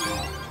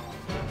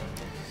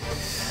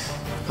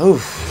healing.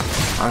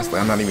 Oof. Honestly,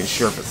 I'm not even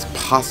sure if it's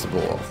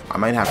possible. I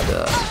might have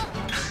to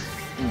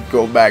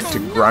go back to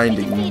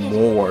grinding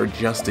more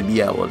just to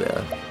be able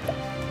to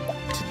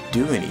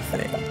do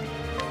anything.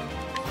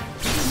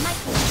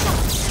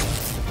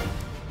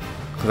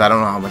 Because I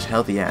don't know how much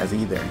health he has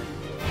either.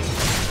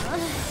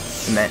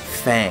 And that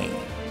fang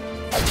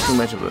is too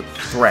much of a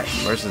threat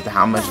versus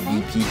how much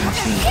BP he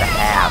seems to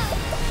have.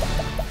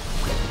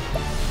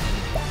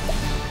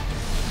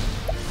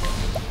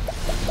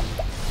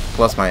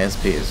 Plus my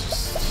SP is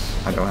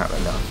just, I don't have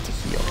enough to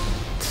heal.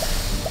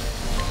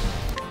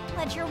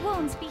 Let your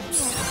wounds be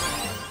healed.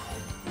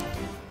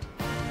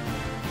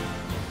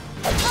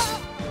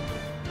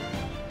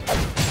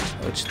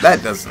 Which,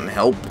 that doesn't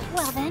help.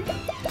 Well then.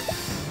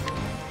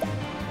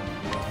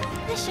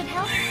 This should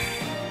help.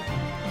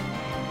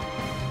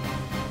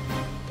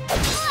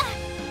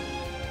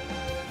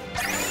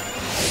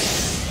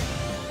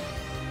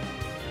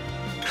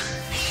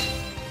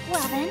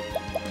 Well then.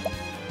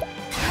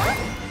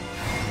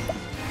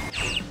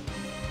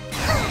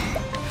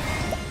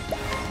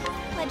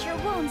 Let your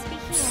wounds be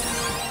healed.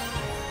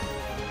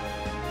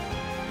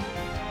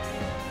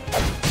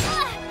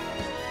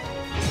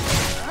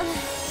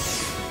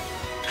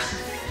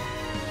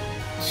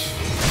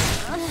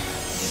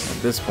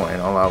 At this point,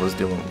 all I was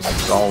doing was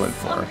stalling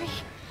for her.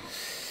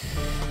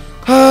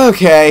 Sorry.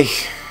 Okay.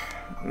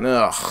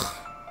 Ugh.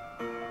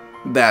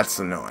 That's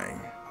annoying.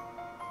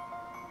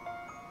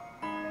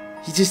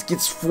 He just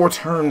gets 4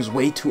 turns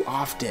way too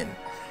often.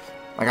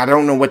 Like, I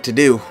don't know what to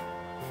do.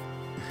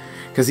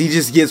 Because he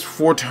just gets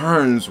 4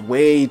 turns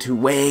way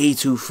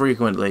too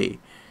frequently.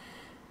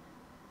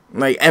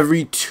 Like,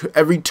 every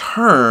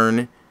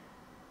turn,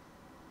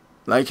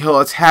 like, he'll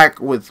attack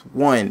with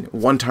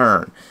one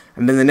turn.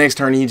 And then the next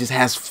turn, he just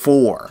has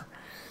 4.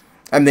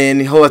 And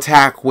then he'll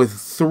attack with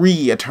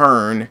 3 a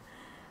turn.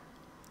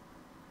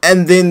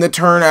 And then the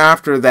turn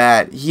after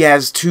that, he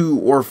has 2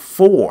 or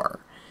 4.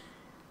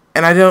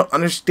 And I don't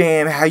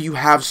understand how you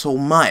have so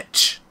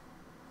much.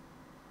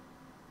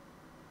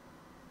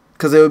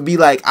 Because it would be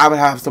like I would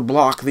have to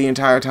block the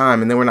entire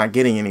time and then we're not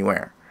getting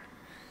anywhere.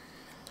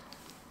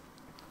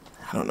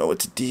 I don't know what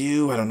to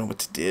do. I don't know what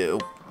to do.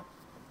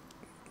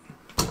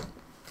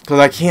 Because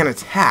I can't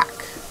attack.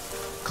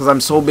 Because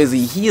I'm so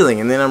busy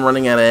healing and then I'm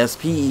running out of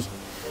SP.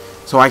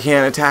 So I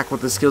can't attack with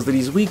the skills that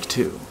he's weak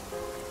to.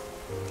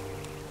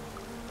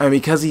 And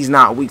because he's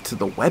not weak to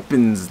the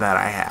weapons that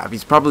I have,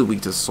 he's probably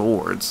weak to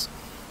swords.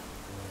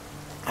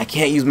 I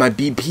can't use my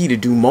BP to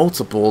do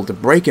multiple to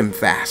break him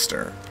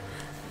faster.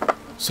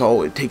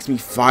 So it takes me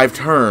 5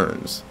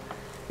 turns.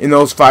 In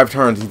those 5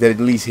 turns, he'd at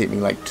least hit me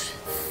like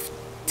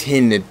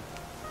 10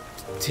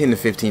 to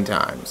 15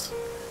 times.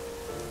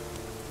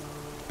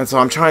 And so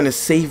I'm trying to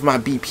save my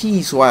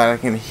BP so I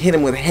can hit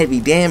him with heavy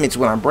damage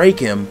when I break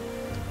him.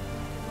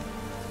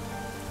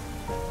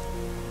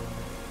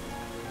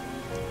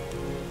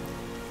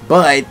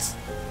 But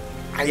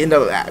I end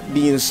up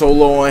being so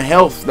low on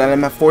health that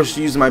I'm forced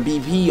to use my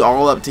BP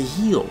all up to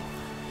heal.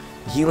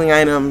 Healing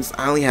items,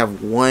 I only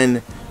have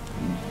 1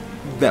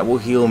 that will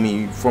heal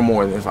me for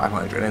more than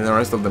 500, and the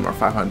rest of them are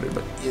 500.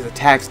 But his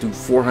attacks do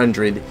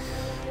 400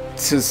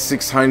 to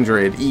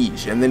 600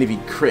 each, and then if he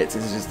crits,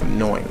 it's just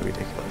annoyingly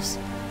ridiculous.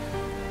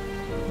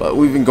 But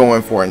we've been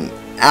going for an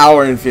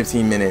hour and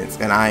 15 minutes,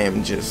 and I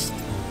am just,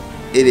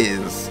 it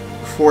is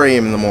 4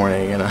 AM in the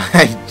morning, and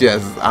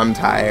I'm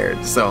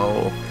tired,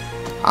 so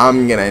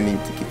I'm gonna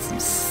need to get some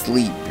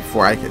sleep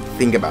before I can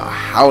think about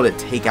how to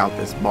take out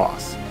this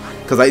boss.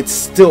 Because it's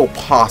still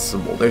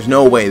possible. There's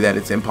no way that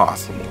it's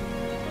impossible.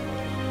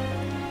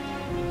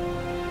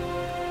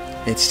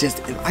 It's just,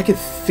 if I could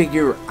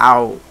figure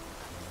out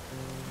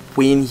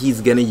when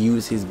he's going to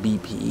use his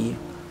BP.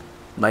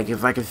 Like,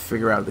 if I could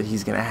figure out that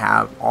he's going to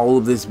have all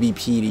of this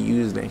BP to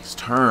use next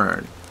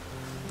turn.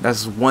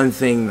 That's one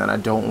thing that I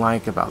don't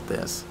like about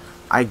this.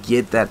 I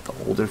get that the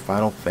older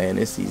Final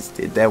Fantasies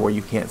did that, where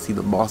you can't see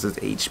the boss's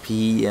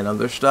HP and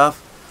other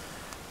stuff.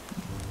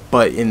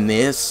 But in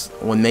this,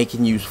 when they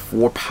can use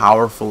 4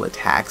 powerful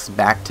attacks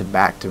back to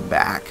back to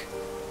back,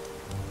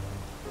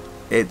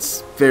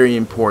 it's very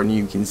important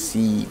you can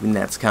see when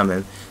that's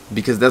coming.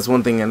 Because that's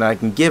one thing that I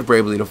can give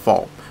Bravely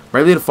Default.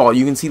 Bravely Default,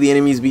 you can see the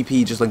enemy's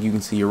BP just like you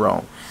can see your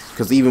own.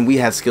 Because even we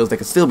had skills that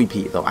could still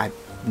BP, though I've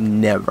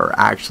never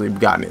actually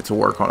gotten it to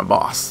work on a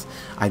boss.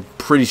 I'm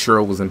pretty sure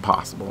it was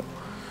impossible.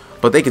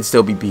 But they can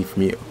still BP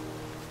from you.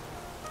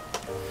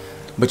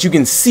 But you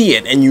can see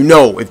it, and you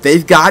know if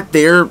they've got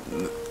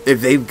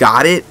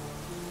it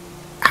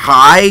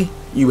high,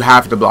 you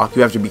have to block.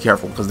 You have to be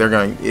careful because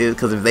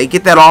if they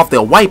get that off,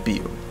 they'll wipe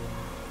you.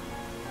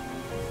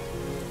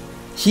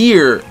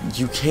 Here,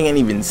 you can't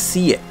even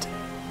see it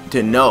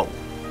to know.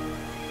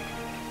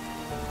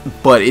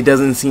 But it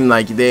doesn't seem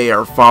like they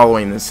are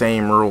following the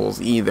same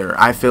rules either.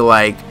 I feel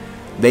like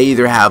they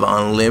either have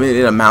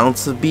unlimited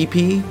amounts of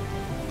BP,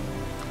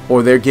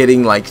 or they're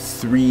getting like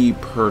 3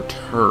 per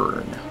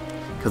turn.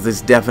 Because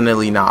it's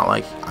definitely not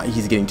like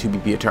he's getting 2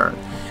 BP a turn.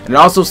 And it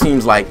also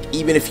seems like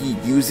even if he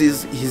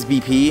uses his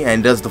BP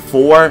and does the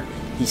 4,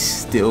 he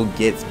still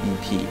gets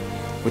BP.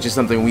 Which is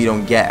something we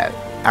don't get.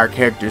 Our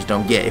characters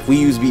don't get. If we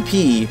use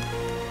BP,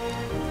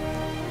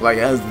 like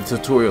as the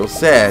tutorial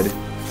said,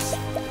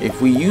 if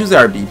we use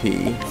our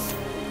BP,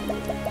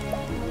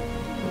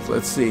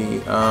 let's see,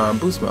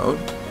 boost mode.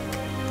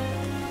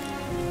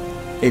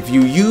 If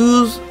you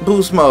use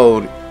boost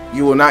mode,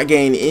 you will not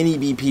gain any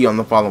BP on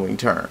the following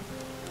turn.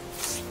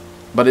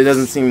 But it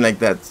doesn't seem like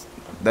that's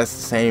the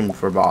same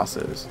for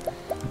bosses.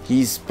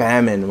 He's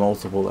spamming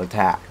multiple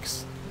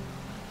attacks.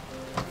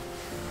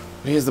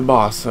 Here's the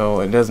boss,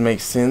 so it does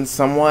make sense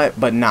somewhat,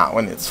 but not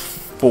when it's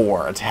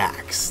 4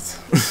 attacks.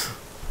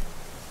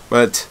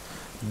 But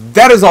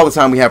that is all the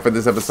time we have for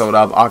this episode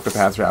of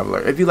Octopath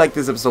Traveler. If you like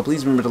this episode,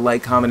 please remember to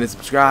like, comment, and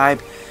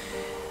subscribe.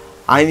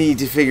 I need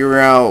to figure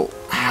out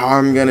how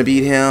I'm going to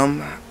beat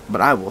him, but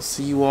I will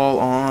see you all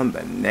on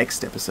the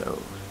next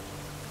episode.